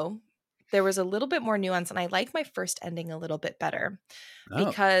one, though, there was a little bit more nuance, and I like my first ending a little bit better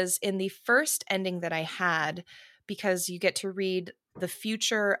because in the first ending that I had, because you get to read the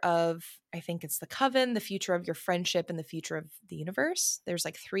future of, I think it's the Coven, the future of your friendship, and the future of the universe. There's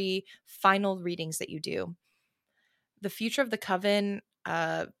like 3 final readings that you do. The future of the Coven,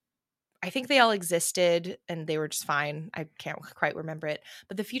 I think they all existed and they were just fine. I can't quite remember it.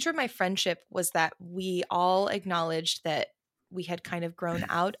 But the future of my friendship was that we all acknowledged that we had kind of grown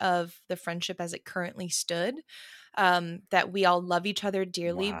out of the friendship as it currently stood, that we all love each other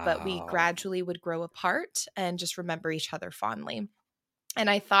dearly, but we gradually would grow apart and just remember each other fondly. And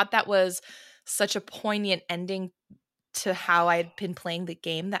I thought that was such a poignant ending to how I'd been playing the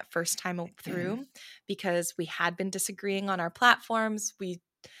game that first time through, because we had been disagreeing on our platforms. We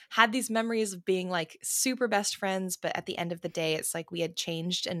had these memories of being like super best friends, but at the end of the day, it's like we had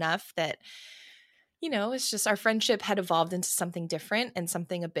changed enough that it's just our friendship had evolved into something different and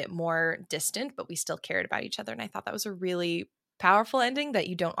something a bit more distant, but we still cared about each other. And I thought that was a really powerful ending that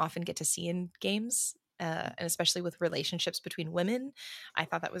you don't often get to see in games, and especially with relationships between women. I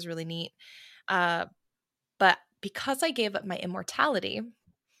thought that was really neat. But because I gave up my immortality,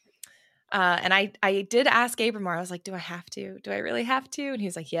 and I did ask Abramar, I was like, do I have to? Do I really have to? And he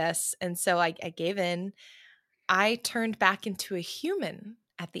was like, yes. And so I gave in. I turned back into a human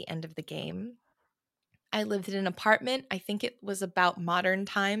at the end of the game. I lived in an apartment. I think it was about modern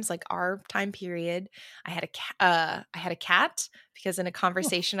times, like our time period. I had a cat because in a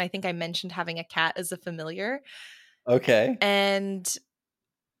Oh, conversation, I think I mentioned having a cat as a familiar. okay. And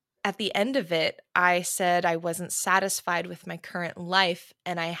at the end of it, I said I wasn't satisfied with my current life,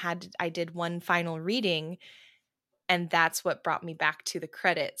 and I did one final reading, and that's what brought me back to the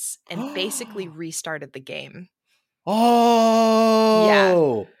credits and basically restarted the game. Yeah.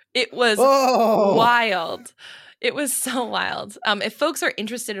 Oh. It was Oh. wild. It was so wild. If folks are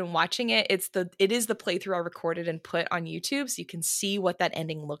interested in watching it, it is the playthrough I recorded and put on YouTube, so you can see what that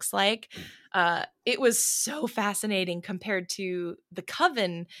ending looks like. It was so fascinating compared to the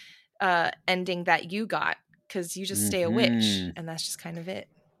Coven ending that you got, because you just stay a witch, Mhm. and that's just kind of it.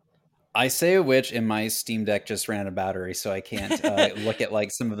 I say a witch, and my Steam Deck just ran out of battery, so I can't look at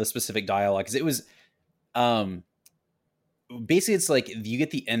like some of the specific dialogue, because it was um basically it's like you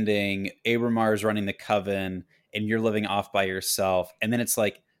get the ending, Abramar's running the Coven, and you're living off by yourself, and then it's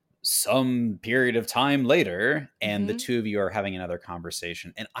like some period of time later, and the Mm-hmm. two of you are having another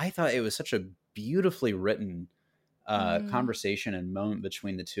conversation. And I thought it was such a beautifully written Mm. conversation and moment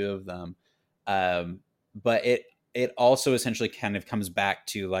between the two of them. Um, but it also essentially kind of comes back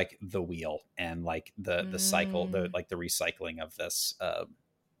to like the wheel and like the cycle, the Mm. like the recycling of this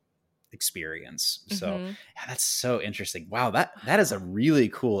experience. So Mm-hmm. yeah, that's so interesting. Wow, that is a really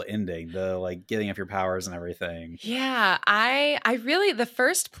cool ending. The like getting up your powers and everything. Yeah, I really the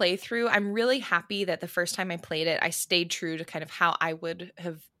first playthrough, I'm really happy that the first time I played it, I stayed true to kind of how I would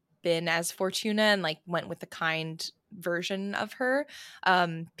have been as Fortuna and like went with the kind version of her,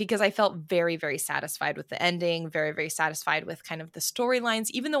 because I felt very very satisfied with the ending, very very satisfied with kind of the storylines,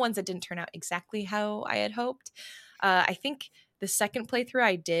 even the ones that didn't turn out exactly how I had hoped. I think the second playthrough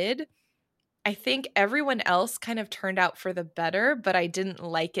I did, I think everyone else kind of turned out for the better, but I didn't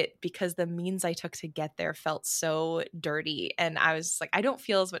like it because the means I took to get there felt so dirty. And I was like, I don't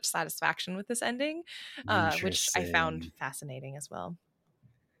feel as much satisfaction with this ending, which I found Interesting. fascinating as well.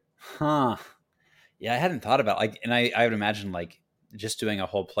 Huh. Yeah, I hadn't thought about like, and I would imagine like just doing a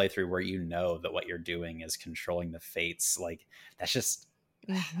whole playthrough where you know that what you're doing is controlling the fates. Like that's just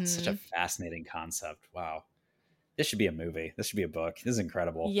that's such a Hmm. fascinating concept. Wow, this should be a movie. This should be a book. This is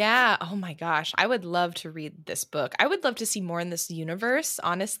incredible. Yeah. Oh my gosh. I would love to read this book. I would love to see more in this universe,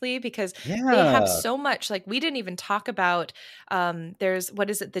 honestly, because they have Yeah, so much. Like, we didn't even talk about, there's,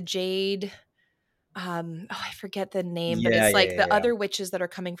 what is it? The Jade. Oh, I forget the name, but yeah, it's yeah, like the yeah. other witches that are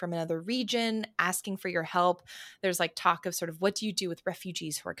coming from another region asking for your help. There's like talk of sort of, what do you do with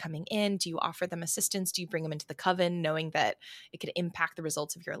refugees who are coming in? Do you offer them assistance? Do you bring them into the coven, knowing that it could impact the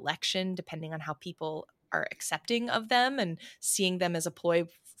results of your election depending on how people are accepting of them and seeing them as a ploy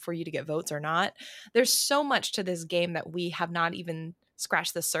for you to get votes or not? There's so much to this game that we have not even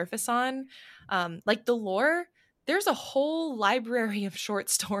scratched the surface on. Like the lore, there's a whole library of short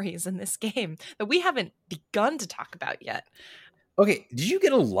stories in this game that we haven't begun to talk about yet. Okay, did you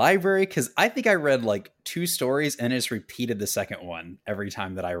get a library? Because I think I read like two stories and it's repeated the second one every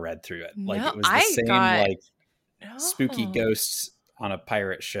time that I read through it. Like No, it was the I same got like spooky no. ghosts on a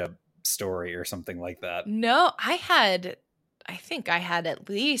pirate ship story or something like that. No, I think I had at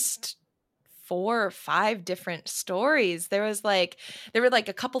least 4 or 5 different stories. There were like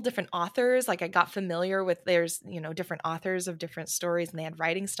a couple different authors. Like I got familiar with different authors of different stories, and they had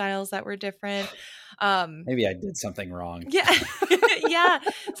writing styles that were different. Um Maybe I did something wrong. yeah. Yeah.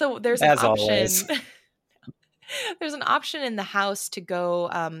 So there's an As always. option. There's an option in the house to go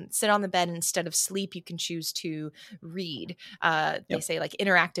sit on the bed, and instead of sleep. You can choose to read. They Yep. say like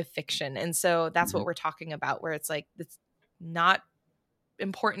interactive fiction, and so that's Mhm. what we're talking about. Where it's like it's not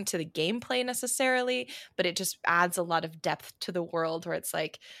important to the gameplay necessarily, but it just adds a lot of depth to the world. Where it's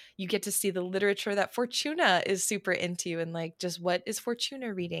like you get to see the literature that Fortuna is super into, and like just what is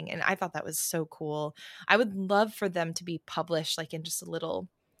Fortuna reading. And I thought that was so cool. I would love for them to be published like in just a little,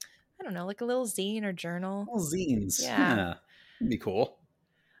 I don't know, like a little zine or journal. Well, zines. Yeah. Yeah. That'd be cool.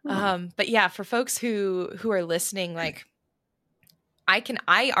 Huh. But yeah, for folks who are listening, like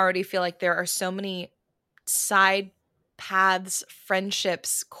I already feel like there are so many side paths,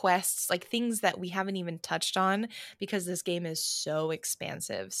 friendships, quests, like things that we haven't even touched on because this game is so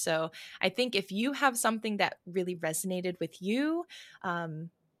expansive. So I think if you have something that really resonated with you,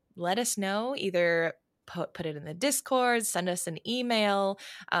 let us know. Either put it in the Discord, send us an email,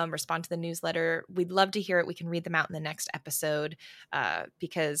 respond to the newsletter. We'd love to hear it. We can read them out in the next episode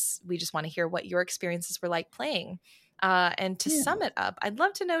because we just want to hear what your experiences were like playing. And to sum it up, I'd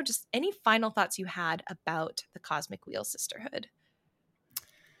love to know just any final thoughts you had about the Cosmic Wheel Sisterhood.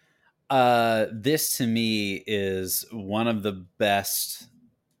 This to me is one of the best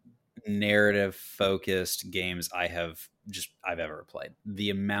narrative focused games I've ever played.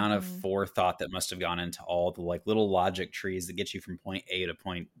 The amount of forethought that must have gone into all the like little logic trees that get you from point A to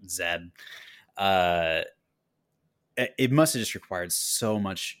point Z. It must have just required so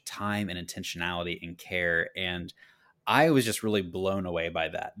much time and intentionality and care. And I was just really blown away by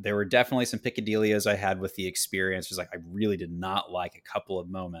that. There were definitely some picadillos I had with the experience. It was like, I really did not like a couple of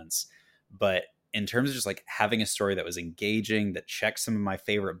moments, but in terms of just like having a story that was engaging, that checked some of my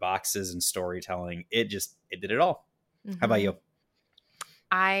favorite boxes in storytelling, it did it all. Mm-hmm. How about you?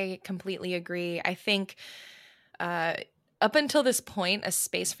 I completely agree. I think, up until this point, A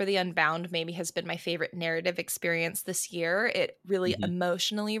Space for the Unbound maybe has been my favorite narrative experience this year. It really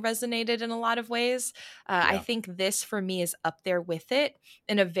emotionally resonated in a lot of ways. I think this for me is up there with it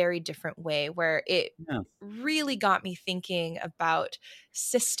in a very different way, where it really got me thinking about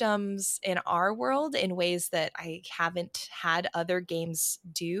systems in our world in ways that I haven't had other games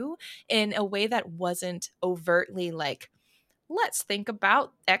do, in a way that wasn't overtly like, let's think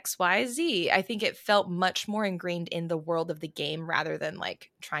about XYZ. I think it felt much more ingrained in the world of the game rather than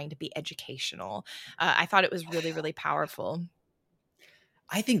like trying to be educational. I thought it was really, really powerful.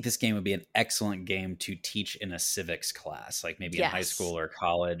 I think this game would be an excellent game to teach in a civics class, like maybe in high school or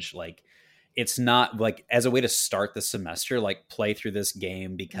college. Like, it's not like as a way to start the semester, like play through this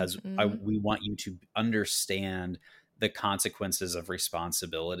game because we want you to understand the consequences of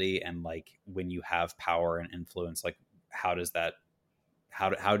responsibility. And like when you have power and influence, like how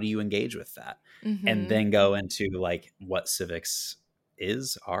do you engage with that? And then go into like what civics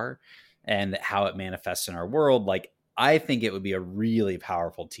are and how it manifests in our world. Like, I think it would be a really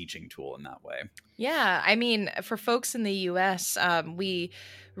powerful teaching tool in that way. Yeah. I mean, for folks in the US, we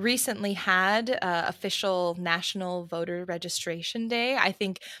recently had official National Voter Registration Day. I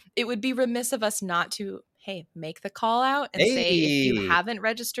think it would be remiss of us not to, hey, make the call out and say, if you haven't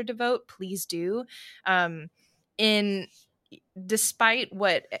registered to vote, please do. Despite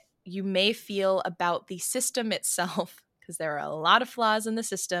what you may feel about the system itself, because there are a lot of flaws in the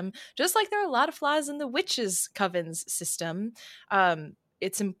system, just like there are a lot of flaws in the witches' covens system,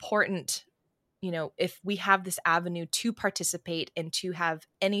 it's important, if we have this avenue to participate and to have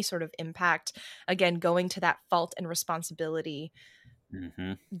any sort of impact, again, going to that fault and responsibility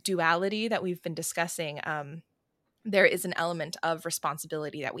duality that we've been discussing, there is an element of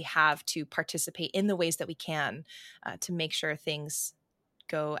responsibility that we have to participate in the ways that we can to make sure things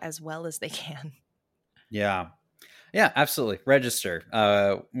go as well as they can. Yeah, absolutely. Register.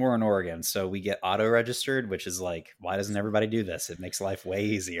 We're in Oregon, so we get auto registered, which is like, why doesn't everybody do this? It makes life way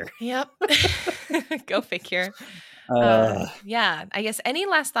easier. Yep. Go figure. I guess any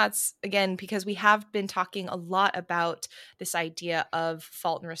last thoughts, again, because we have been talking a lot about this idea of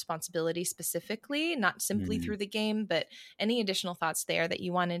fault and responsibility specifically, not simply through the game, but any additional thoughts there that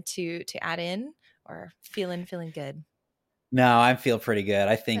you wanted to add in, or feeling good? No, I feel pretty good.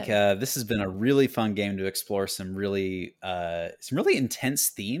 I think this has been a really fun game to explore some really intense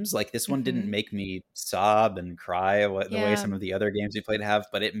themes. Like, this one didn't make me sob and cry the way some of the other games we played have,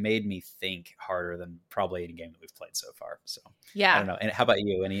 but it made me think harder than probably any game that we've played so far. So I don't know. And how about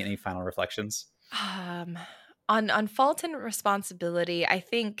you? Any final reflections? On fault and responsibility, I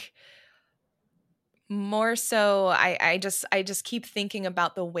think more so, I just keep thinking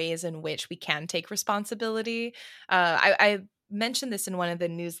about the ways in which we can take responsibility. I mentioned this in one of the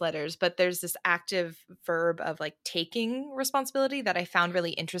newsletters, but there's this active verb of like taking responsibility that I found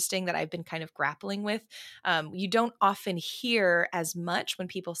really interesting, that I've been kind of grappling with. You don't often hear as much when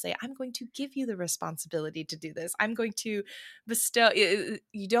people say, I'm going to give you the responsibility to do this, I'm going to bestow.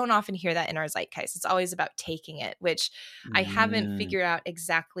 You don't often hear that in our zeitgeist. It's always about taking it, which I haven't figured out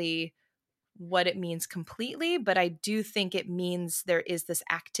exactly what it means completely, but I do think it means there is this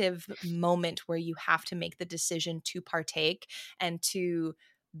active moment where you have to make the decision to partake and to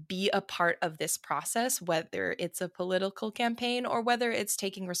be a part of this process, whether it's a political campaign or whether it's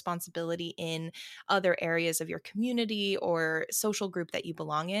taking responsibility in other areas of your community or social group that you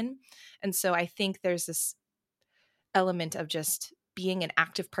belong in. And so I think there's this element of just being an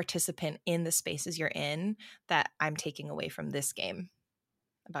active participant in the spaces you're in that I'm taking away from this game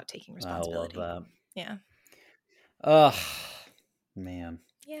about taking responsibility. I love that. Yeah. Oh, man.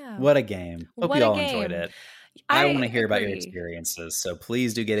 Yeah. What a game. Hope you all enjoyed it. I want to hear about your experiences, so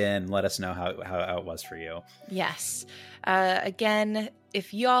please do get in and let us know how it was for you. Yes. Again,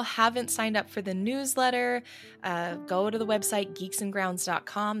 if you all haven't signed up for the newsletter, go to the website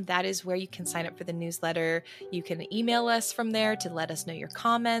geeksandgrounds.com. That is where you can sign up for the newsletter. You can email us from there to let us know your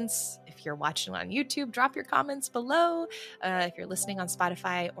comments. If you're watching on YouTube, drop your comments below. If you're listening on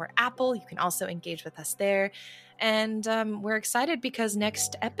Spotify or Apple, you can also engage with us there. And we're excited because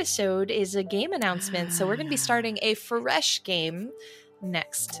next episode is a game announcement. So we're going to be starting a fresh game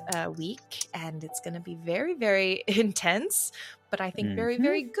next week, and it's going to be very, very intense, but I think very,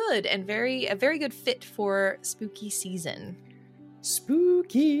 very good and a very good fit for spooky season.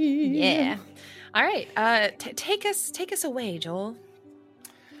 Spooky. Yeah. All right. Take us away, Joel.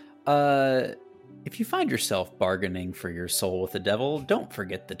 If you find yourself bargaining for your soul with the devil, don't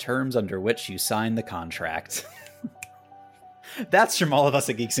forget the terms under which you signed the contract. That's from all of us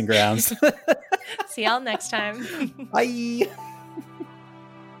at Geeks and Grounds. See y'all next time. Bye.